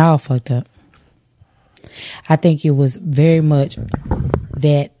 And I all fucked up. I think it was very much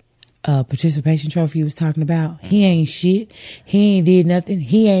that participation trophy you was talking about. He ain't shit. He ain't did nothing.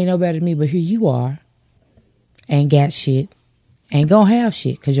 He ain't no better than me, but here you are. Ain't got shit. Ain't gonna have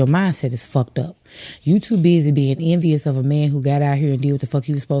shit because your mindset is fucked up. You too busy being envious of a man who got out here and did what the fuck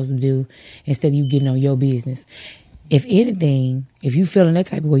he was supposed to do instead of you getting on your business. If anything, if you feeling that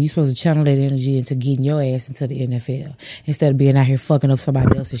type of way, you're supposed to channel that energy into getting your ass into the NFL instead of being out here fucking up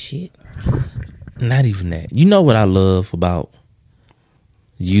somebody else's shit. Not even that. You know what I love about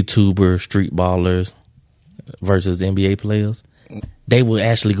YouTubers, street ballers versus NBA players? They will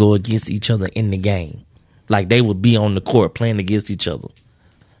actually go against each other in the game. Like they would be on the court playing against each other.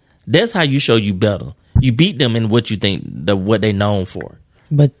 That's how you show you better. You beat them in what you think, what they known for.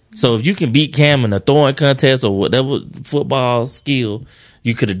 But so if you can beat Cam in a throwing contest or whatever football skill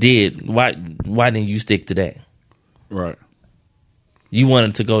you could have did, why didn't you stick to that? Right. You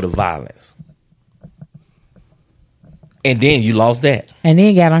wanted to go to violence. And then you lost that. And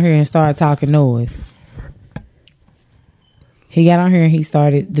then got on here and started talking noise. He got on here and he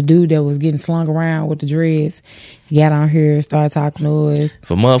started, the dude that was getting slung around with the dreads, he got on here and started talking noise.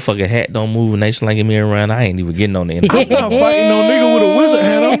 If a motherfucker hat don't move and they slinging me around, I ain't even getting on the internet. I'm not fighting no nigga with a wizard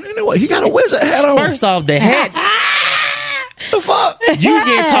hat on. Anyway, he got a wizard hat on. First off, the hat. The fuck? You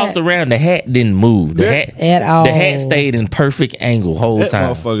get tossed around, the hat didn't move. The hat at all. The hat stayed in perfect angle whole That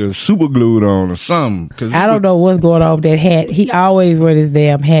time. motherfucker super glued on or something. I don't know what's going on with that hat. He always wear this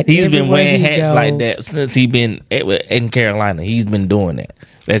damn hat. He's been everywhere wearing he hats go. like that since he been in Carolina. He's been doing that.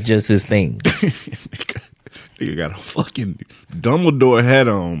 That's just his thing. Nigga got a fucking Dumbledore hat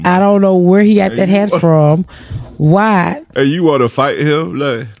on. I don't know where he got that hat from. Why? Hey, you want to fight him?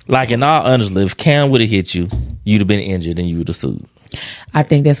 Like in all honesty, if Cam would have hit you, you'd have been injured and you would have sued. I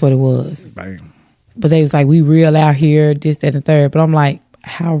think that's what it was. Bang. But they was like, we real out here, this, that, and the third. But I'm like,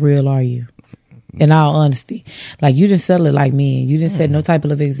 how real are you? In all honesty. Like, you didn't settle it like men. You didn't set no type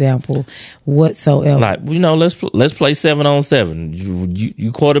of example whatsoever. Like, you know, let's play 7-on-7.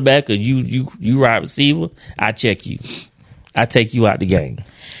 You quarterback or you wide receiver, I check you. I take you out the game.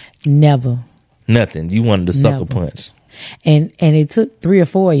 Never. Nothing. You wanted to sucker Never. punch. And it took 3 or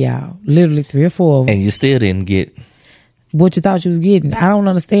 4 of y'all. Literally 3 or 4 of them. And you still didn't get what you thought you was getting. I don't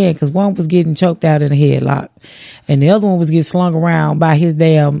understand, because one was getting choked out in a headlock and the other one was getting slung around by his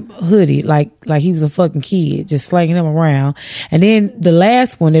damn hoodie like he was a fucking kid, just slanging him around. And then the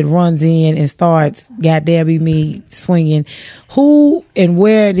last one that runs in and starts goddamn me swinging, who and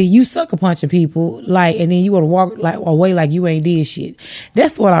where did you sucker punching people like, and then you want to walk like away like you ain't did shit.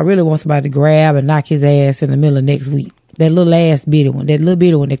 That's what I really want somebody to grab and knock his ass in the middle of next week. That little ass bitty one,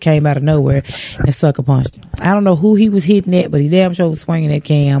 that came out of nowhere and sucker punched him. I don't know who he was hitting at, but he damn sure was swinging at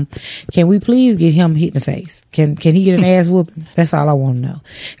Cam. Can we please get him hit in the face? Can he get an ass whooping? That's all I want to know.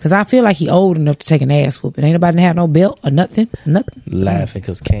 Because I feel like he old enough to take an ass whooping. Ain't nobody had no belt or nothing. laughing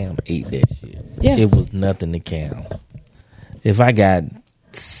because Cam ate that shit. Yeah. It was nothing to Cam. If I got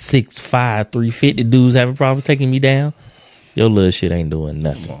 6'5", 350 dudes having problems taking me down, your little shit ain't doing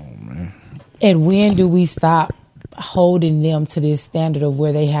nothing. Come on, man. And when do we stop holding them to this standard of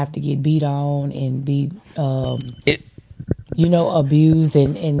where they have to get beat on and be abused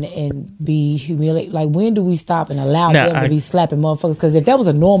and be humiliated? Like, when do we stop and allow them to be slapping motherfuckers? Because if that was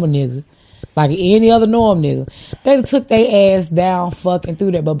a normal nigga, like any other norm nigga, they took their ass down fucking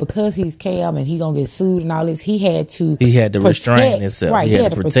through that. But because he's Cam and he gonna get sued and all this, he had to restrain himself. Right, he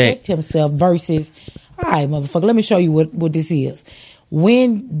had to protect himself versus, all right, motherfucker, let me show you what this is.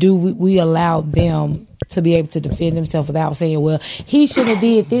 When do we allow them to be able to defend themselves without saying, well, he shouldn't have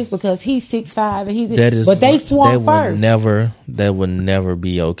did this because he's 6'5" and he's this. But they swung first. That would never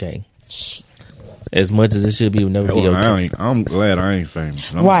be okay. As much as it should be, it would never be okay. I'm glad I ain't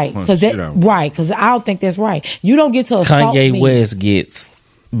famous. Right, because I don't think that's right. You don't get to assault me. Kanye West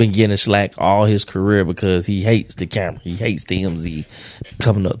been getting slack all his career because he hates the camera. He hates TMZ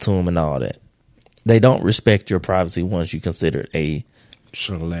coming up to him and all that. They don't respect your privacy once you consider it a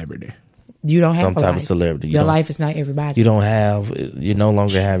celebrity. You don't have some type of celebrity. Your life is not everybody. You no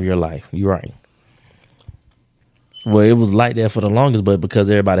longer have your life. You're right. Well, it was like that for the longest, but because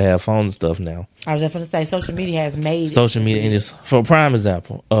everybody have phones and stuff now. I was just going to say, social media has made social media, and just for a prime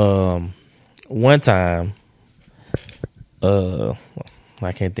example, one time,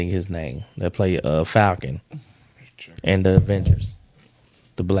 I can't think of his name. They played Falcon and the Avengers,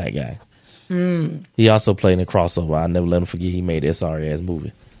 the black guy. He also played in the crossover. I never let him forget he made that sorry ass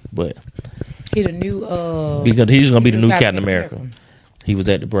movie. But he's the new. He's gonna be the new Captain America. He was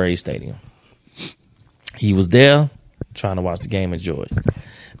at the Braves Stadium. He was there trying to watch the game, enjoy it.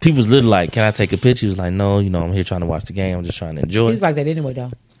 People was literally like, "Can I take a picture?" He was like, "No, I'm here trying to watch the game. I'm just trying to enjoy it." He's like that anyway,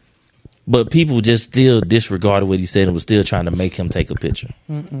 though. But people just still disregarded what he said and was still trying to make him take a picture.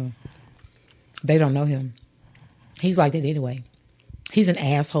 They don't know him. He's like that anyway. He's an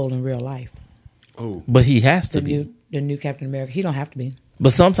asshole in real life. Oh, but he has to be the new Captain America. He don't have to be.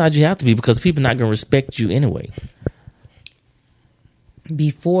 But sometimes you have to be because people not gonna respect you anyway.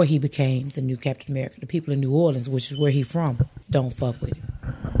 Before he became the new Captain America, the people in New Orleans, which is where he's from, don't fuck with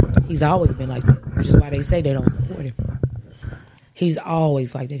him. He's always been like that, which is why they say they don't support him. He's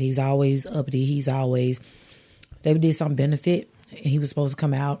always like that. He's always uppity. They did some benefit, and he was supposed to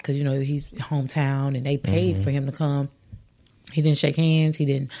come out because, he's hometown, and they paid for him to come. He didn't shake hands. He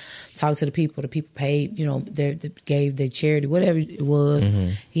didn't talk to the people. The people paid, they gave their charity, whatever it was.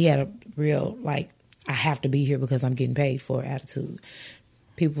 He had a real, I have to be here because I'm getting paid for attitude.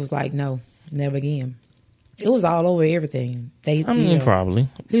 People was like, no, never again. It was all over everything. Probably.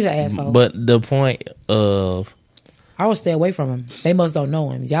 He's an asshole. But the point of... I would stay away from him. They must don't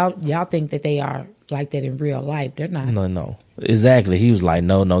know him. Y'all think that they are like that in real life. They're not. No. Exactly. He was like,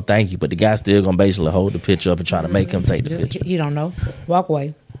 no, thank you. But the guy still going to basically hold the picture up and try to make him take the picture. He don't know. Walk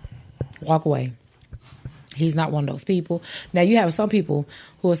away. He's not one of those people. Now, you have some people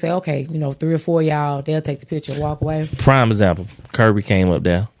who will say, okay, 3 or 4 of y'all, they'll take the picture and walk away. Prime example, Kirby came up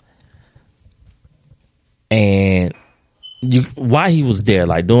there. And why he was there,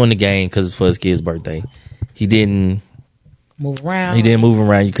 during the game, because it's for his kid's birthday, he didn't move around. You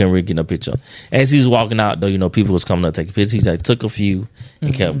couldn't really get no picture. As he was walking out, though, people was coming up to take a picture. He took a few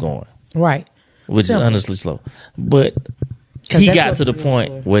and kept going. Right. Which is honestly slow. But he got to the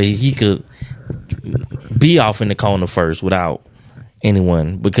point where he could be off in the corner first without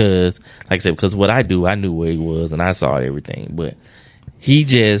anyone. Because, like I said, because what I do, I knew where he was and I saw everything. But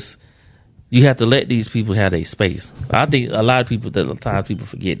you have to let these people have their space. I think a lot of people, times people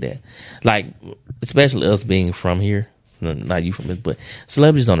forget that. Especially us being from here. Not you from this, but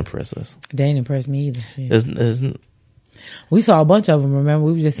celebrities don't impress us. They didn't impress me either. We saw a bunch of them, remember?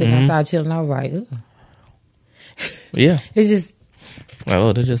 We were just sitting outside chilling. I was like, ugh. Yeah. It's just...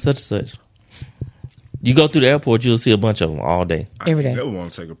 they're just such and such. You go through the airport, you'll see a bunch of them all day. Every day. I never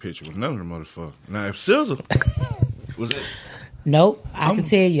want to take a picture with none of them motherfuckers. Now, if Scissor was it... Nope. I can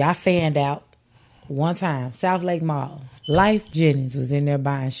tell you, I fanned out one time, South Lake Mall. Life Jennings was in there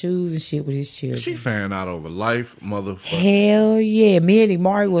buying shoes and shit with his children. She fanned out over Life, motherfucker. Hell yeah. Me and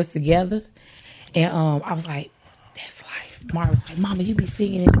Mari was together. And I was like, that's Life. Mari was like, Mama, you be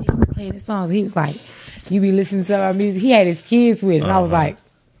singing and playing the songs. He was like, you be listening to our music. He had his kids with him. And I was like,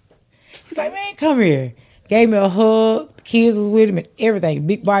 he's like, man, come here. Gave me a hug. Kids was with him and everything.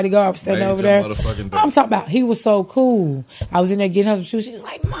 Big bodyguard standing over there. I'm talking about, he was so cool. I was in there getting her some shoes. She was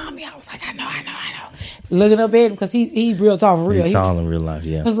like, Mommy. I was like, I know. Looking up at him because he real tall for real. He's tall in real life,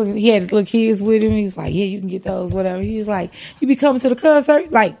 yeah. He had his little kids with him. He was like, yeah, you can get those, whatever. He was like, you be coming to the concert?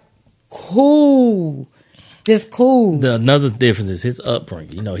 Cool. Just cool. Another difference is his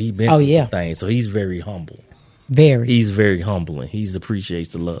upbringing. He been through things, so he's very humble. Very. He's very humble and he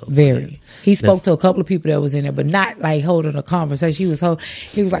appreciates the love. Very. He spoke to a couple of people that was in there, but not holding a conversation. He was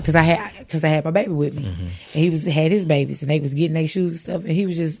like, because I had my baby with me, and he had his babies, and they was getting their shoes and stuff, and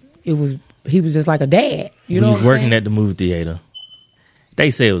he was just like a dad. You know, he was working at the movie theater.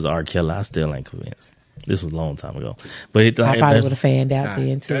 They say it was R. Kelly. I still ain't convinced. This was a long time ago, but I probably would have fanned out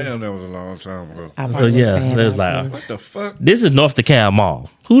then too. Damn, that was a long time ago. So yeah, it was like, what the fuck? This is North DeKalb Mall.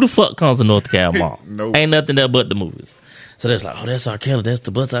 Who the fuck comes to North DeKalb Mall? Nope. Ain't nothing there but the movies. So that's like, that's R. Kelly. That's the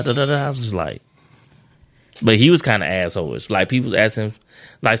bus. I was just like, but he was kind of assholeish. People asked him,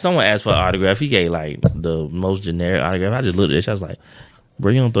 someone asked for an autograph. He gave the most generic autograph. I just looked at it. I was like,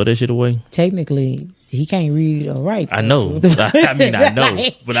 bro, you don't throw that shit away? Technically, he can't read or write. So I know. I mean, I know.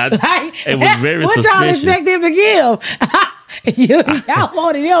 But it was very what suspicious. What y'all expect him to give? Y'all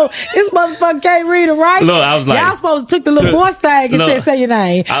wanted him. This motherfucker can't read or write. Look, I was like, y'all supposed to took the little voice thing and said, say your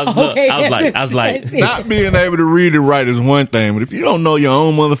name. I was like, not being able to read and write is one thing, but if you don't know your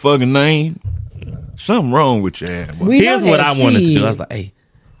own motherfucking name, something wrong with your ass. Here's what I wanted to do. I was like, hey,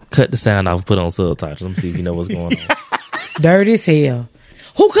 cut the sound off, put on subtitles. Let me see if you know what's going on. Dirty as hell.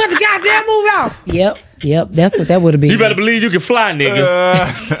 Who cut the goddamn movie off? Yep. That's what that would have been. You better believe you can fly,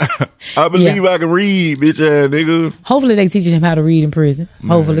 nigga. I believe I can read, bitch ass nigga. Hopefully they teaching him how to read in prison.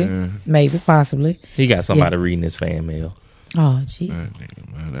 Hopefully. Maybe. Possibly. He got somebody reading his fan mail. Oh, jeez. Man,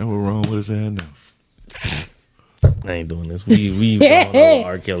 that was wrong with his hand now. I ain't doing this. We've gone over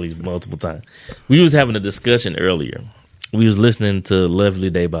R. Kelly's multiple times. We was having a discussion earlier. We was listening to Lovely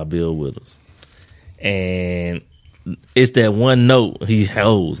Day by Bill Withers. And it's that one note he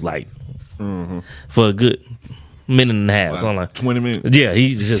holds like for a good minute and a half. So I'm like 20 minutes. Yeah,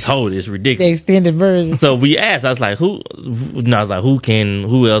 he just hold it. It's The ridiculous. extended version. So we asked, I was like, who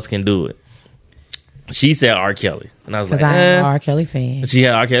else can do it? She said R. Kelly. And I was like, Because I'm an R. Kelly fan. She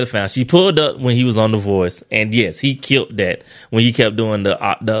had R. Kelly fan. She pulled up when he was on The Voice, and yes, he killed that when he kept doing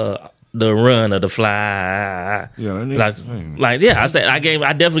the run of the fly. Yeah, I said I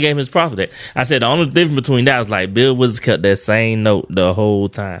definitely gave him his props for that. I said the only difference between that was like Bill Withers kept that same note the whole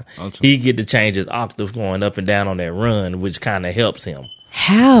time. He get to change his octave going up and down on that run, which kind of helps him.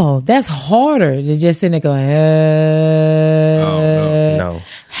 How? That's harder to just sit there going, No.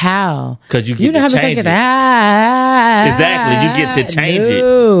 How? Because you get to change it. Exactly. You get to change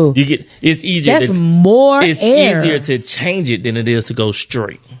it. It's easier. That's more It's air. easier to change it than it is to go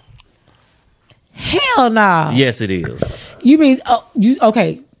straight. Hell no. Yes, it is. You mean,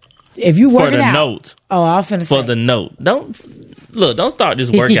 okay. If you work For the it out. note. Oh, I was finna For say. the note. Don't start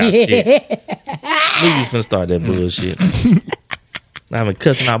this workout shit. We just finna start that bullshit. I've been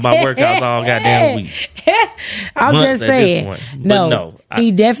cussing out my workouts all goddamn week. I'm Months just at saying. this point. But no,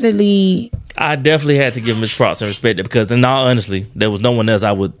 he definitely. I definitely had to give him his props and respect it because, in all honesty, there was no one else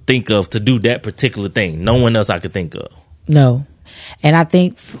I would think of to do that particular thing. No one else I could think of. No. And I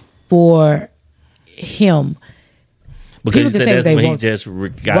think for him. Because you said that's when he just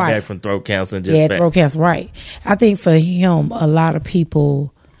got right. back from throat cancer and just back. Throat cancer, right. I think for him, a lot of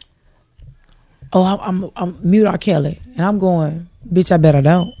people, I'm mute R. Kelly. And I'm going, bitch, I bet I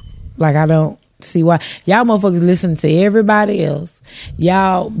don't. Like, I don't see why. Y'all motherfuckers listen to everybody else.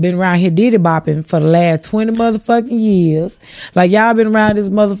 Y'all been around here diddy bopping for the last 20 motherfucking years. Like, y'all been around this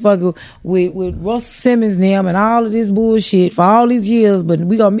motherfucker with Russell Simmons and them and all of this bullshit for all these years, but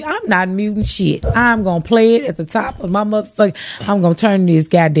I'm not muting shit. I'm gonna play it at the top of my motherfucker. I'm gonna turn these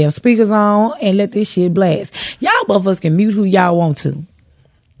goddamn speakers on and let this shit blast. Y'all motherfuckers can mute who y'all want to.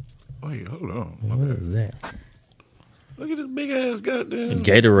 Wait, hold on. What is that? Look at this big ass goddamn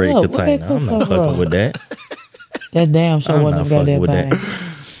Gatorade container. I'm not fucking with that. That damn show wasn't goddamn thing.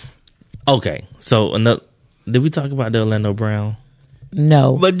 Okay, so did we talk about the Orlando Brown?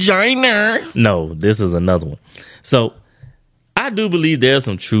 No. vagina? No, this is another one. So I do believe there's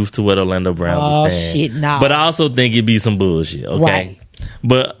some truth to what Orlando Brown was saying. Shit, no. But I also think it'd be some bullshit, okay? Right.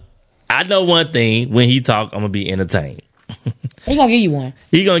 But I know one thing, when he talk, I'm gonna be entertained. He gonna give you one.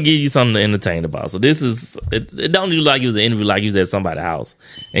 He gonna give you something to entertain about. So this is it don't look like it was an interview like he was at somebody's house.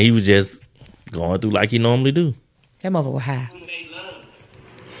 And he was just going through like he normally do. That motherfucker was high. We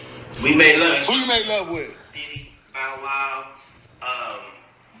made love. Who you made love with? Diddy, Bow Wow,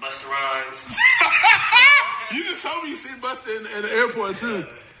 Busta Rhymes. You just told me you seen Busta in the airport too.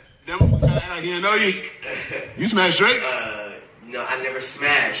 That motherfucker kinda act like he didn't know you. You smashed Drake? No, I never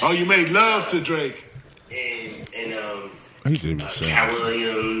smashed. Oh, you made love to Drake. And He should be saying. Cat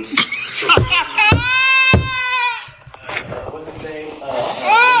Williams. What's his name?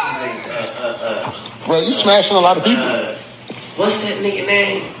 Bro, you smashing a lot of people. What's that nigga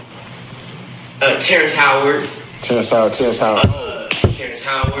name? Terrence Howard. Terrence Howard. Terrence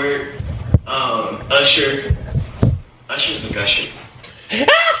Howard. Usher. Usher's a gusher. I'm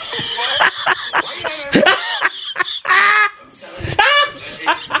telling you,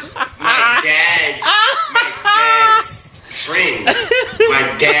 my dad's friends. My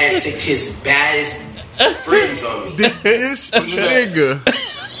dad sicked his baddest friends on me. This nigga.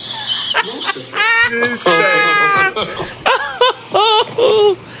 Lucifer. This nigga.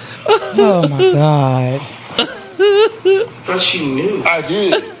 Oh my God. Thought you knew. I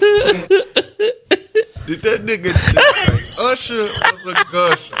did. Did that nigga say Usher was a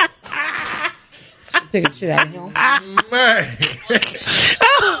gusher? Took the shit out of him. Man.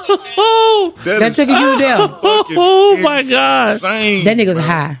 That took you down. Oh my God. Insane, That nigga's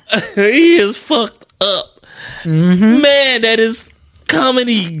high. He is fucked up. Mm-hmm. Man, that is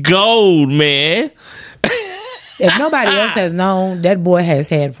comedy gold, man. If nobody else has known, that boy has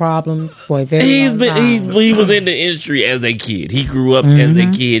had problems for a very long time. He was in the industry as a kid. He grew up as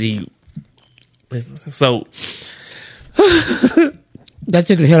a kid. So that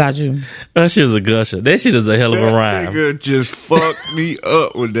took the hell out of you. that shit's a gusher. That shit is a hell of a That rhyme. nigga just fucked me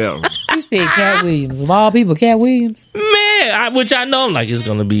up with that one. He said Cat Williams. Of all people, Cat Williams. Man, which I know, like, it's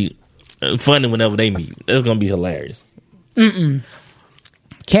gonna be funny whenever they meet. It's gonna be hilarious.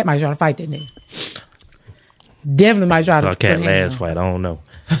 Cat might try to fight that nigga. Definitely might try to. Cat last fight, I don't know.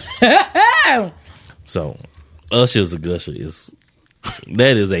 So, Usher's a Gusher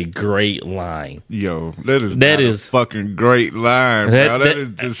that is a great line. Yo, that is a fucking great line, bro. That is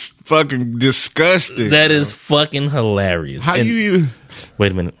just fucking disgusting. That bro. is fucking hilarious. How you?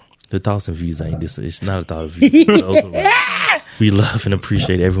 Wait a minute. The thoughts and views ain't this. It's not a thought of views. We love and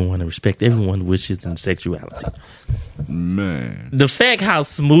appreciate everyone and respect everyone's wishes and sexuality. Man, the fact how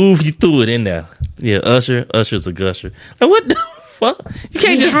smooth you threw it in there. Yeah, Usher's a Gusher. Like, what the fuck? You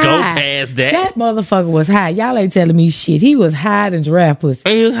can't just go past that. That motherfucker was high. Y'all ain't telling me shit. He was high than giraffe pussy.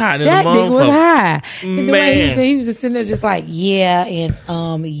 He was high than that nigga was high. And the way Man. he was just sitting there just like, you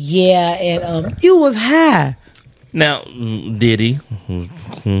was high. Now, Diddy,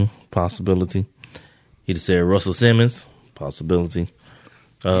 possibility. He just said Russell Simmons, possibility.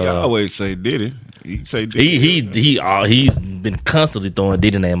 he always say Diddy. He say Diddy. He's been constantly throwing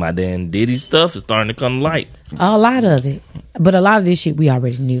Diddy name out there, and Diddy stuff is starting to come to light. A lot of it. But a lot of this shit we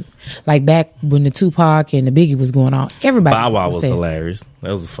already knew. Like back when the Tupac and the Biggie was going on, everybody Bow Wow was said, hilarious.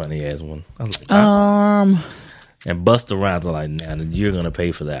 That was a funny ass one. I was like, and Busta Rhymes are like, now you're gonna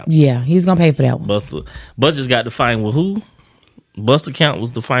pay for that one. Yeah, he's gonna pay for that one. Busta's got to find with who? Busta count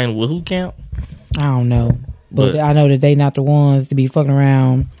was defined with who count? I don't know. But I know that they not the ones to be fucking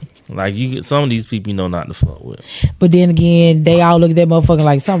around. Like, you get some of these people you know not to fuck with. But then again, they all look at that motherfucker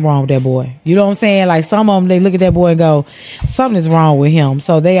like something wrong with that boy. You know what I'm saying? Like some of them, they look at that boy and go, something's wrong with him.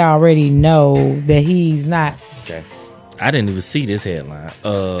 So they already know that he's not. Okay. I didn't even see this headline.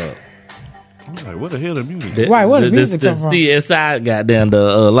 Like, what the hell the music? Right, where the music come from? CSI goddamn,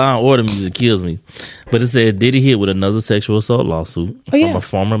 the Law and Order music kills me. But it said Diddy hit with another sexual assault lawsuit from a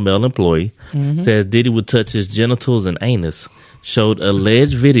former male employee. Says Diddy would touch his genitals and anus. Showed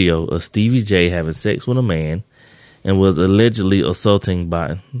alleged video of Stevie J having sex with a man, and was allegedly assaulted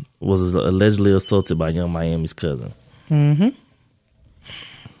by Young Miami's cousin.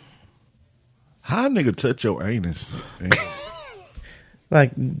 How a nigga touch your anus?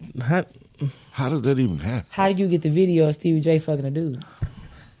 Like, how does that even happen? How did you get the video of Stevie J fucking a dude?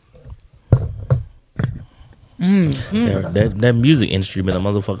 That music industry been a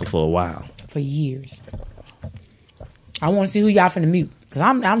motherfucker for a while. For years. I want to see who y'all finna mute. Because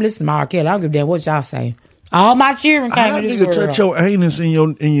I'm listening to R. Kelly. I don't give a damn what y'all say. All my children came in this nigga world. touch your anus and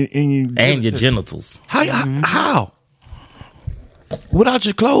your genitals. How? Without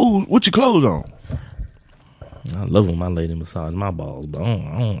your clothes, with your clothes on? I love when my lady massage my balls, but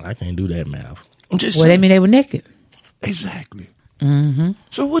I can't do that math. I'm just well, saying. that mean they were naked. Exactly.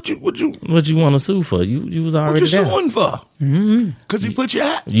 So what you want to sue for? You was already what you there. suing for? Because he put you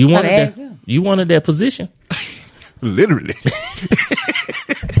out. You wanted that position. Literally.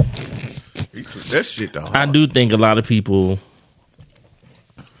 He took that shit to heart. I do think a lot of people.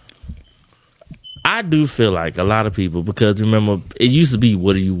 I do feel like a lot of people, because remember, it used to be,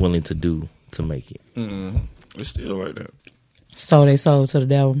 what are you willing to do to make it? It's still like that. So they sold to the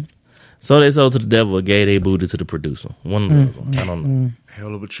devil. So they sold to the devil or gave their booty to the producer. One of those. I don't know.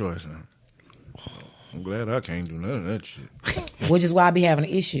 Hell of a choice, man. I'm glad I can't do none of that shit. Which is why I be having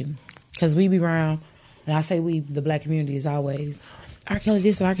an issue. Because we be around, and I say we, the black community, is always, R. Kelly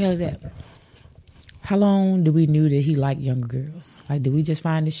this and R. Kelly that. How long do we knew that he liked younger girls? Like, did we just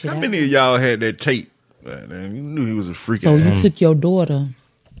find this shit out? How many of y'all had that tape? Man, you knew he was a freaking So you took your daughter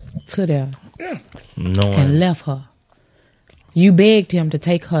to there and left her. You begged him to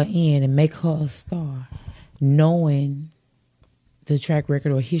take her in and make her a star, knowing the track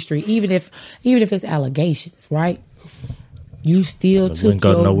record or history, even if it's allegations, right? You still took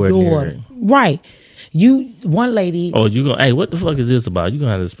your daughter, right? One lady. Oh, you gonna? Hey, what the fuck is this about? You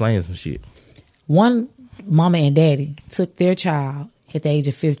gonna have to explain some shit. One mama and daddy took their child at the age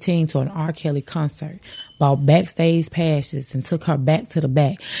of 15 to an R. Kelly concert, bought backstage passes, and took her back to the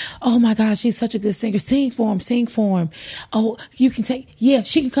back. Oh my God, she's such a good singer. Sing for him. Oh, you can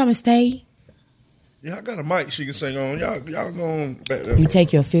she can come and stay. Yeah, I got a mic she can sing on. Y'all going back there. You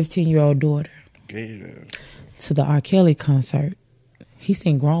take your 15-year-old daughter to the R. Kelly concert. He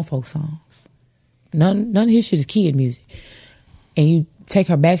sing grown folk songs. None of his shit is kid music. And you take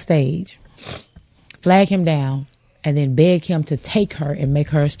her backstage, flag him down, and then beg him to take her and make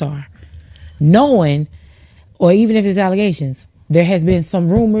her a star. Knowing, or even if it's allegations, there has been some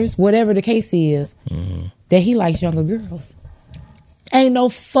rumors, whatever the case is, that he likes younger girls. Ain't no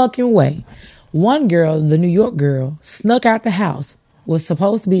fucking way. One girl, the New York girl, snuck out the house, was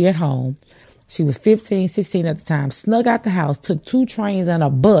supposed to be at home. She was 15, 16 at the time, snuck out the house, took 2 trains and a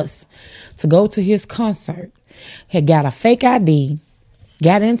bus to go to his concert, had got a fake ID,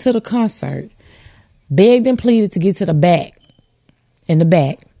 got into the concert, begged and pleaded to get to the back,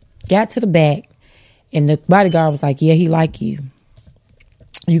 got to the back, and the bodyguard was like, yeah, he like you.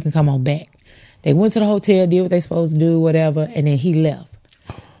 You can come on back. They went to the hotel, did what they supposed to do, whatever, and then he left.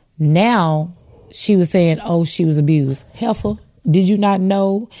 Now, she was saying, oh, she was abused. Heifer, did you not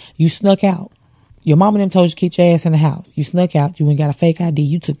know you snuck out? Your mama and them told you to keep your ass in the house. You snuck out. You went and got a fake ID.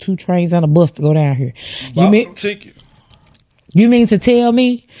 You took 2 trains and a bus to go down here. You mean to tell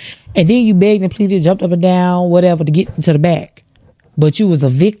me? And then you begged and pleaded, jumped up and down, whatever, to get into the back. But you was a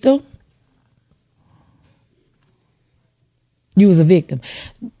victim? You was a victim.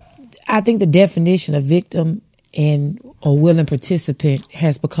 I think the definition of victim and a willing participant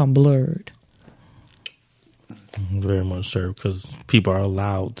has become blurred. Very much so, because people are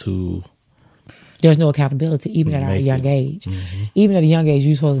allowed to. There's no accountability, even at a young age. Mm-hmm. Even at a young age,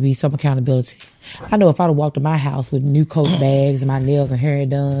 you're supposed to be some accountability. I know if I'd have walked to my house with new Coach bags and my nails and hair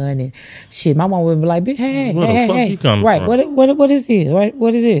done and shit, my mom would be like, hey, where the fuck you come right, from? What is this? Right,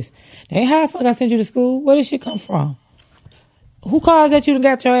 what is this? Hey, how the fuck I sent you to school? Where did shit come from? Who calls at you and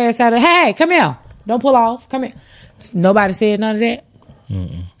got your ass out of, hey, come here. Don't pull off. Come here. Nobody said none of that.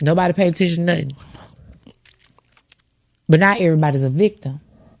 Mm-mm. Nobody paid attention to nothing. But not everybody's a victim.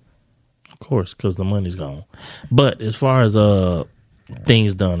 Of course, because the money's gone. But as far as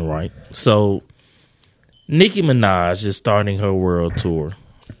things done right, so Nicki Minaj is starting her world tour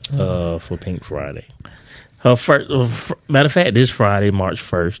for Pink Friday. Her first, matter of fact, this Friday, March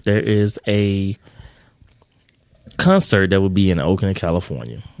 1st, there is a concert that will be in Oakland,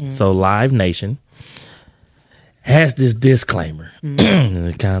 California. So Live Nation has this disclaimer, and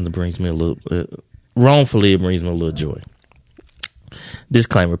it kind of brings me a little, wrongfully, it brings me a little joy.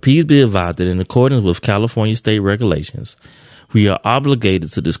 Disclaimer, please be advised that in accordance with California state regulations, we are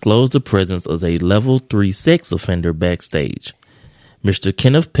obligated to disclose the presence of a level 3 sex offender backstage. Mr.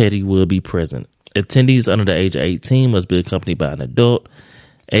 Kenneth Petty will be present. Attendees under the age of 18 must be accompanied by an adult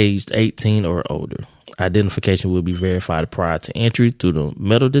aged 18 or older. Identification will be verified prior to entry through the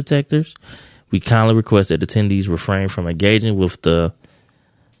metal detectors. We kindly request that attendees refrain from engaging with the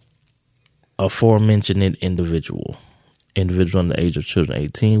aforementioned individual. Individuals under the age of children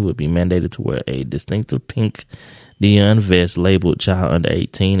 18 will be mandated to wear a distinctive pink neon vest labeled child under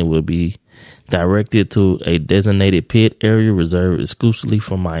 18 and will be directed to a designated pit area reserved exclusively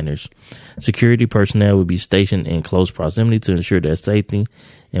for minors. Security personnel will be stationed in close proximity to ensure their safety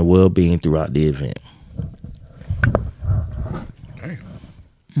and well-being throughout the event.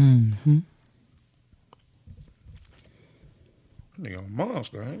 Mm-hmm. Nigga a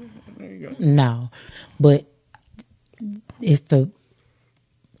monster, ain't he? No, but it's the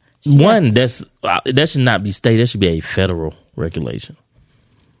one that should not be state. That should be a federal regulation.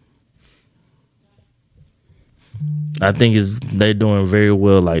 I think they're doing very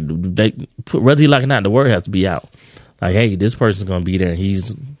well. Like whether you like it or not, the word has to be out. Like, hey, this person's gonna be there. And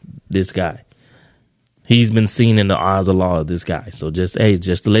he's this guy. He's been seen in the eyes of law of this guy. So just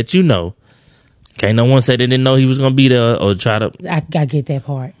to let you know, can't no one say they didn't know he was gonna be there or try to. I get that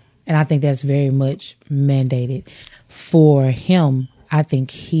part, and I think that's very much mandated for him. I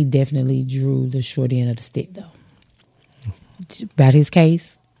think he definitely drew the short end of the stick, though. About his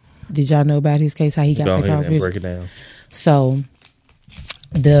case, did y'all know about his case? How he got Go the ahead and conference? break it down. So,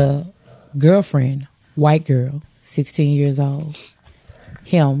 the girlfriend, white girl, 16 years old.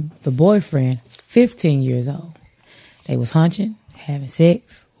 Him, the boyfriend, 15 years old. They was hunching, having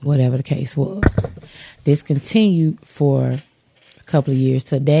sex, whatever the case was. This continued for a couple of years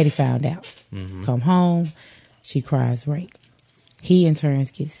till daddy found out. Mm-hmm. Come home, she cries rape. He in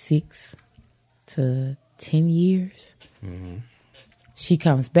turns gets 6 to 10 years. Mm-hmm. She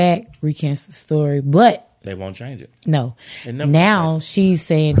comes back, recants the story, but they won't change it. No. Now she's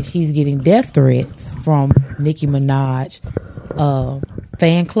saying that she's getting death threats from Nicki Minaj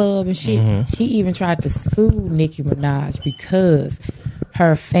fan club and shit. Mm-hmm. She even tried to sue Nicki Minaj because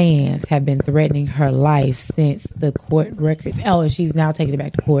her fans have been threatening her life since the court records. Oh, and she's now taking it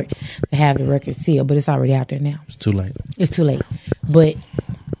back to court to have the records sealed, but it's already out there now. It's too late. It's too late. But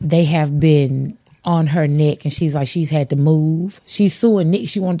they have been on her neck, and she's like, she's had to move. She's suing Nick.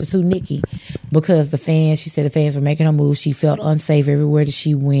 She wanted to sue Nicki because she said the fans were making her move. She felt unsafe everywhere that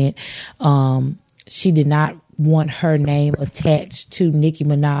she went. She did not want her name attached to Nicki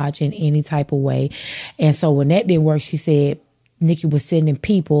Minaj in any type of way. And so when that didn't work, she said Nicki was sending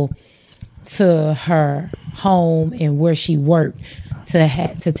people to her home and where she worked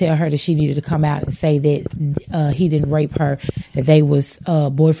to tell her that she needed to come out and say that he didn't rape her, that they was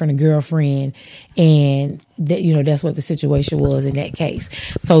boyfriend and girlfriend, and that that's what the situation was in that case.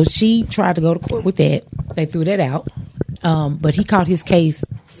 So she tried to go to court with that. They threw that out. But he caught his case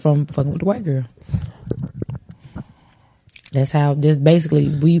from fucking with the white girl. That's how. Just basically,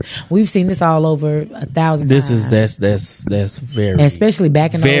 we've seen this all over 1,000 times. That's very, and especially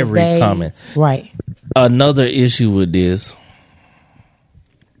back in those days, common. Right. Another issue with this.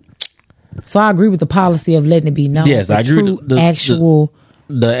 So I agree with the policy of letting it be known. Yes, I agree with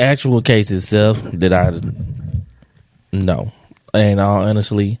the actual case itself. That I no, and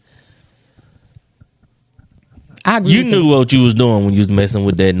honestly, I agree. You knew what you was doing when you was messing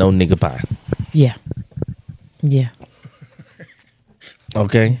with that no nigga pie. Yeah. Wait.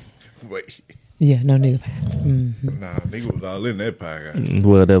 Okay. Yeah, no nigga pie. Mm-hmm. Nah, nigga was all in that pie.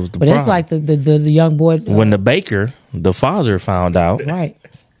 Well, that was the problem. But it's like the young boy. When the baker, the father, found out. Right.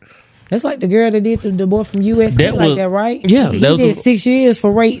 That's like the girl that did the boy from USC like that, right? Yeah. He did 6 years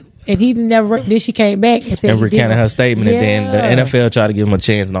for rape, and he never. Then she came back and said recanted her statement, and then the NFL tried to give him a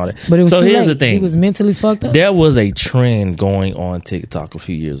chance and all that. But it was so too here's late. the thing: he was mentally fucked up. There was a trend going on TikTok a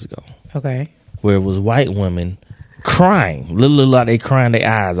few years ago. Okay. Where it was white women crying, little like they crying their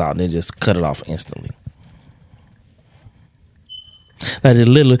eyes out, and they just cut it off instantly. Like a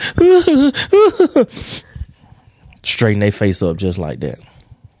little straighten their face up just like that.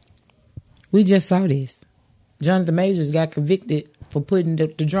 We just saw this. Jonathan Majors got convicted for putting the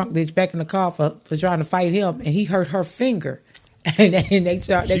drunk bitch back in the car for trying to fight him, and he hurt her finger. And they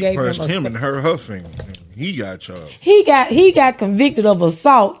gave him and hurt her finger. He got charged. He got convicted of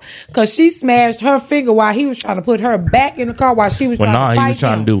assault because she smashed her finger while he was trying to put her back in the car while she was trying to fight him. He was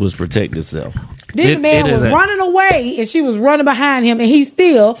trying to do was protect himself. Then the man was running away, and she was running behind him, and he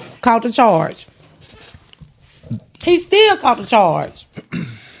still caught the charge.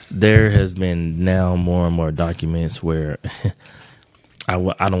 There has been now more and more documents where I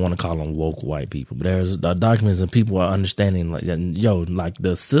don't want to call them woke white people, but there's documents and people are understanding like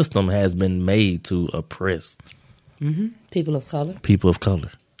the system has been made to oppress people of color,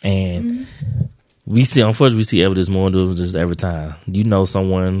 and we see evidence more than just every time. You know,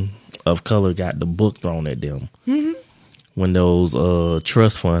 someone of color got the book thrown at them when those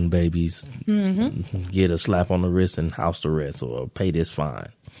trust fund babies get a slap on the wrist and house arrest or pay this fine.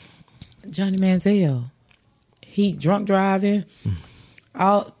 Johnny Manziel, he drunk driving.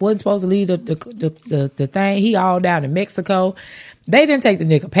 Wasn't supposed to leave the thing. He all down in Mexico. They didn't take the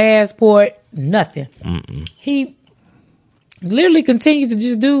nigga passport. Nothing. He literally continued to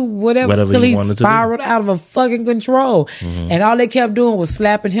just do whatever until he spiraled out of fucking control. And all they kept doing was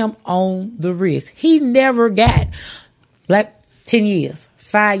slapping him on the wrist. He never got 10 years,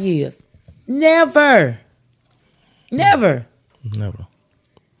 5 years. Never.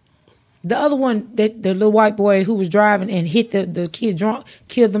 The other one, the little white boy who was driving and hit the kid drunk,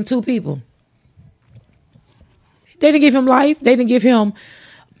 killed them 2 people. They didn't give him life. They didn't give him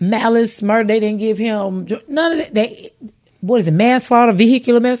malice, murder. They didn't give him none of that. What is it, manslaughter,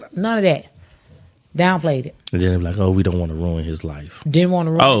 vehicular manslaughter? None of that. Downplayed it. And then they're like, oh, we don't want to ruin his life. Didn't want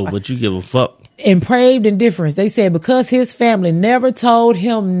to ruin his life. But you give a fuck. And craved indifference. They said because his family never told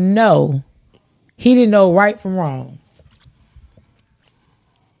him no, he didn't know right from wrong.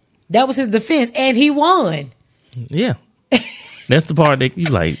 That was his defense, and he won. Yeah. That's the part that you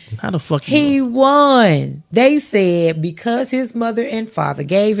like, how the fuck he won. They said because his mother and father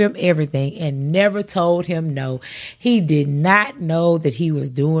gave him everything and never told him no, he did not know that he was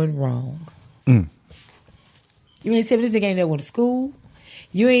doing wrong. You ain't tell me this nigga ain't never went to school.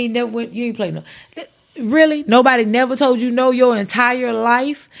 You ain't played no. Really? Nobody never told you no your entire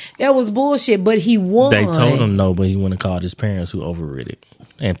life? That was bullshit, but he won. They told him no, but he went and called his parents who overrid it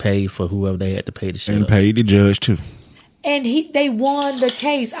and paid for whoever they had to pay the shit and up. Paid the judge too. And they won the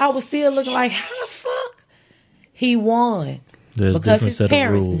case. I was still looking like, how the fuck? He won. There's because his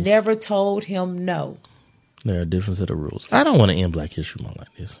parents never told him no. There are a different set of rules. I don't want to end Black History Month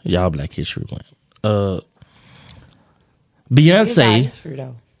like this. Y'all Black History Month.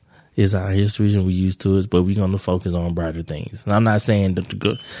 Beyonce is our history and we used to it, but we're going to focus on brighter things. And I'm not saying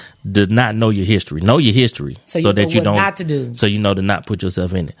to not know your history. Know your history so that you don't not to do. So you know to not put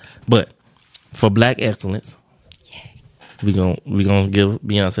yourself in it. But for Black excellence, we're gonna give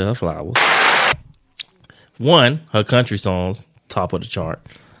Beyonce her flowers. One, her country songs top of the chart,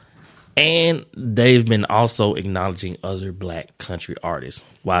 and they've been also acknowledging other Black country artists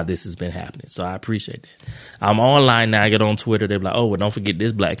while this has been happening. So I appreciate that. I'm online now. I get on Twitter. They're like, "Oh, well, don't forget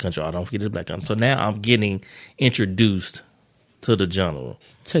this Black country artist. Don't forget this Black country." So now I'm getting introduced to the genre,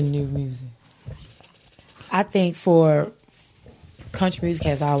 to new music. I think for country music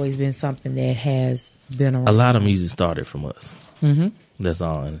has always been something that has been around. A lot of music started from us. That's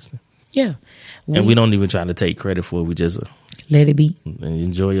all, honestly. Yeah. And we don't even try to take credit for it. We just Let it be. And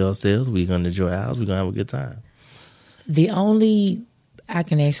enjoy yourselves. We're gonna enjoy ours. We're gonna have a good time. The only I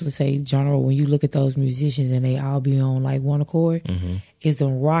can actually say general when you look at those musicians and they all be on like one accord is the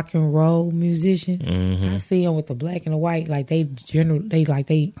rock and roll musicians. I see them with the black and the white, like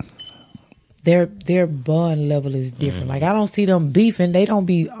their bond level is different. Like I don't see them beefing. They don't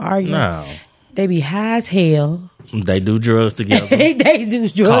be arguing. No. They be high as hell. They do drugs together. They do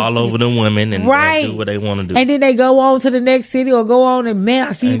drugs. Call over them women and do what they want to do. And then they go on to the next city or go on and man,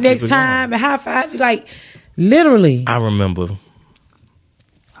 I see you next time and high five. Like literally. I remember.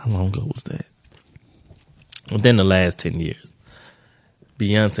 How long ago was that? Within the last 10 years.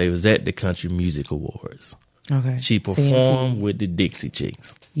 Beyonce was at the Country Music Awards. Okay. She performed with the Dixie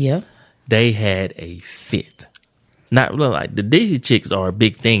Chicks. Yeah. They had a fit. Not really like the Dixie Chicks are a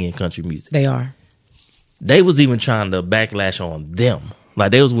big thing in country music. They are. They was even trying to backlash on them.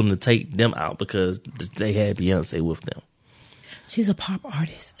 Like they was willing to take them out because they had Beyonce with them. She's a pop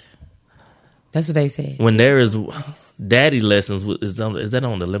artist. That's what they said. When there is Daddy Lessons, is that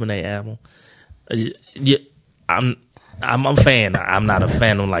on the Lemonade album? Yeah, I'm a fan. I'm not a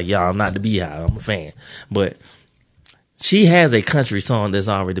fan of like y'all. I'm not the Beehive. I'm a fan, but she has a country song that's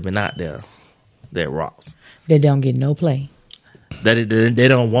already been out there that rocks. They don't get no play. That they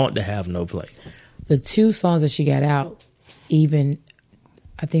don't want to have no play. The 2 songs that she got out, even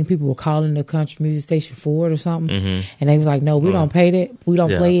I think people were calling the country music station for it or something, and they was like, "No, we don't pay that. We don't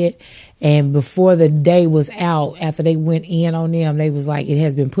play it." And before the day was out, after they went in on them, they was like, "It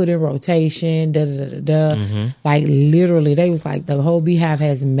has been put in rotation." Da da da da. Like literally, they was like, the whole Beehive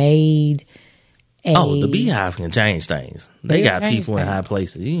has made. The Beehive can change things. They got people in high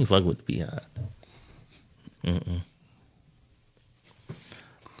places. You ain't fuck with the Beehive.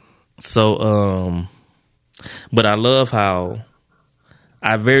 So, but I love how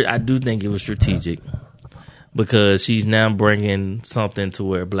I do think it was strategic because she's now bringing something to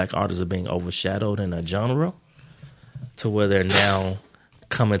where black artists are being overshadowed in a genre to where they're now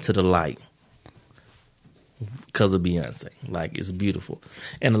coming to the light because of Beyonce. Like, it's beautiful.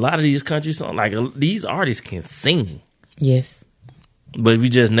 And a lot of these country songs, like these artists can sing. Yes. But we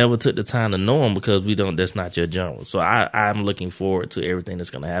just never took the time to know them because that's not your genre. So I'm looking forward to everything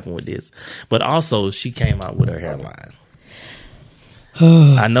that's going to happen with this. But also, she came out with her hairline.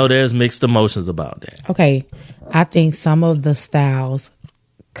 I know there's mixed emotions about that. Okay. I think some of the styles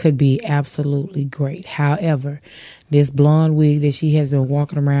could be absolutely great. However, this blonde wig that she has been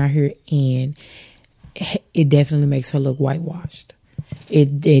walking around here in, it definitely makes her look whitewashed.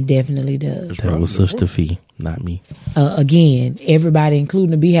 It definitely does. That was Sister Fee, not me. Again, everybody,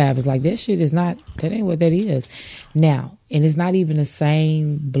 including the Beehive, is like, that ain't what that is. Now, and it's not even the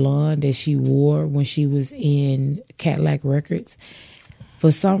same blonde that she wore when she was in Cadillac Records.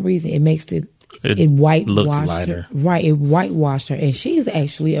 For some reason, it makes it whitewashed looks lighter. her. Right, it whitewashed her. And she's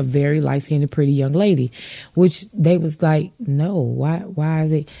actually a very light-skinned, pretty young lady, which they was like, no, why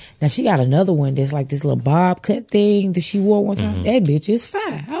is it? Now, she got another one that's like this little bob cut thing that she wore one time. That bitch is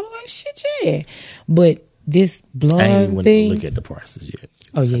fine. I was like, shit, yeah. But this blonde I ain't even thing. look at the prices yet.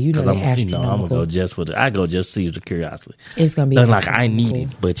 Oh, yeah, you know they're astronomical. I'm going to go just for I go just see the curiosity. It's going to be like I need it,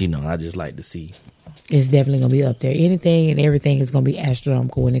 but I just like to see. It's definitely going to be up there. Anything and everything is going to be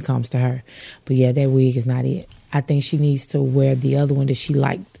astronomical when it comes to her. But yeah, that wig is not it. I think she needs to wear the other one that she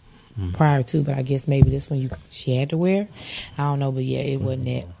liked prior to, but I guess maybe this one she had to wear. I don't know, but yeah, it wasn't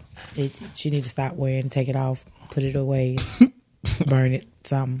that. She need to stop wearing, take it off, put it away, burn it,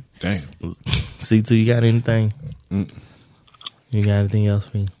 something. Damn. C2, you got anything? You got anything else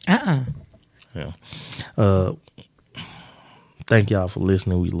for me? Yeah. Thank y'all for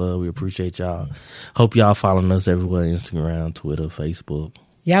listening. We appreciate y'all. Hope y'all following us everywhere: Instagram, Twitter, Facebook.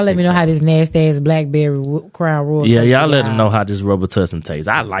 Y'all let me know how this nasty ass blackberry Crown Royal. Yeah, y'all let them know how this rubber tussin tastes.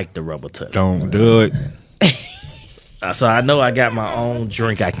 I like the rubber tussin. Don't do it. So I know I got my own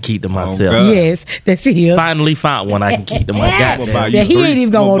drink I can keep to myself. Yes, that's it. Finally found one I can keep to myself. Yeah, he ain't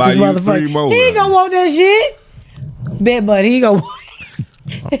even gonna want this motherfucker. He ain't gonna want that shit. Bet, buddy, he gonna want.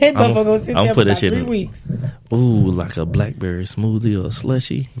 That motherfucker gonna sit there for about 3 weeks. Ooh, like a blackberry smoothie or a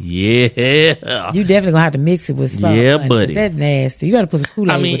slushy. Yeah. You definitely gonna have to mix it with something. Yeah, buddy. That's nasty. You gotta put some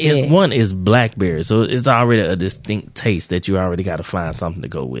Kool-Aid with that. One is blackberry, so it's already a distinct taste that you already gotta find something to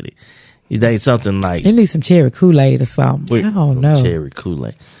go with it. It ain't something like... You need some cherry Kool-Aid or something. I don't know. Cherry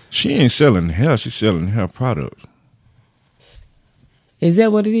Kool-Aid. She ain't selling hair. She's selling hair products. Is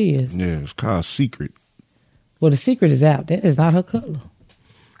that what it is? Yeah, it's called Secret. Well, the Secret is out. That is not her color.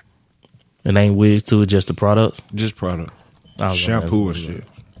 It ain't wigs too, just the products? Just product. Shampoo and shit.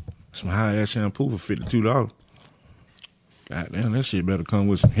 Some high-ass shampoo for $52. God damn, that shit better come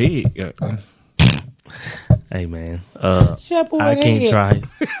with some head. Hey man, Shampoo I in can't it. try.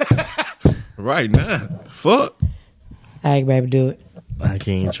 Right now. Fuck. All right, baby, do it. I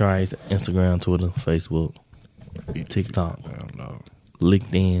can't try Instagram, Twitter, Facebook, TikTok, I don't know.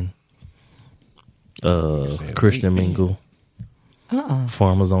 LinkedIn, Christian Mingle,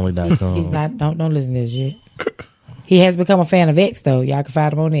 FarmersOnly.com. He's not. Don't listen to this shit. He has become a fan of X though. Y'all can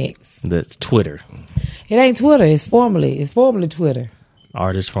find him on X. That's Twitter. It ain't Twitter. It's formerly Twitter.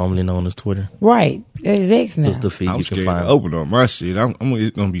 Artist formerly known as Twitter. Right. That is X now. That's the feed I'm you scared can to find. open up my shit.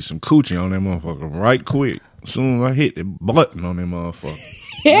 It's gonna be some coochie on that motherfucker right quick. As soon as I hit the button on that motherfucker.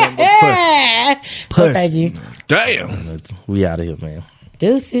 Yeah. Puss. Thank you. Damn. We out of here, man.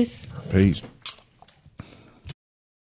 Deuces. Peace.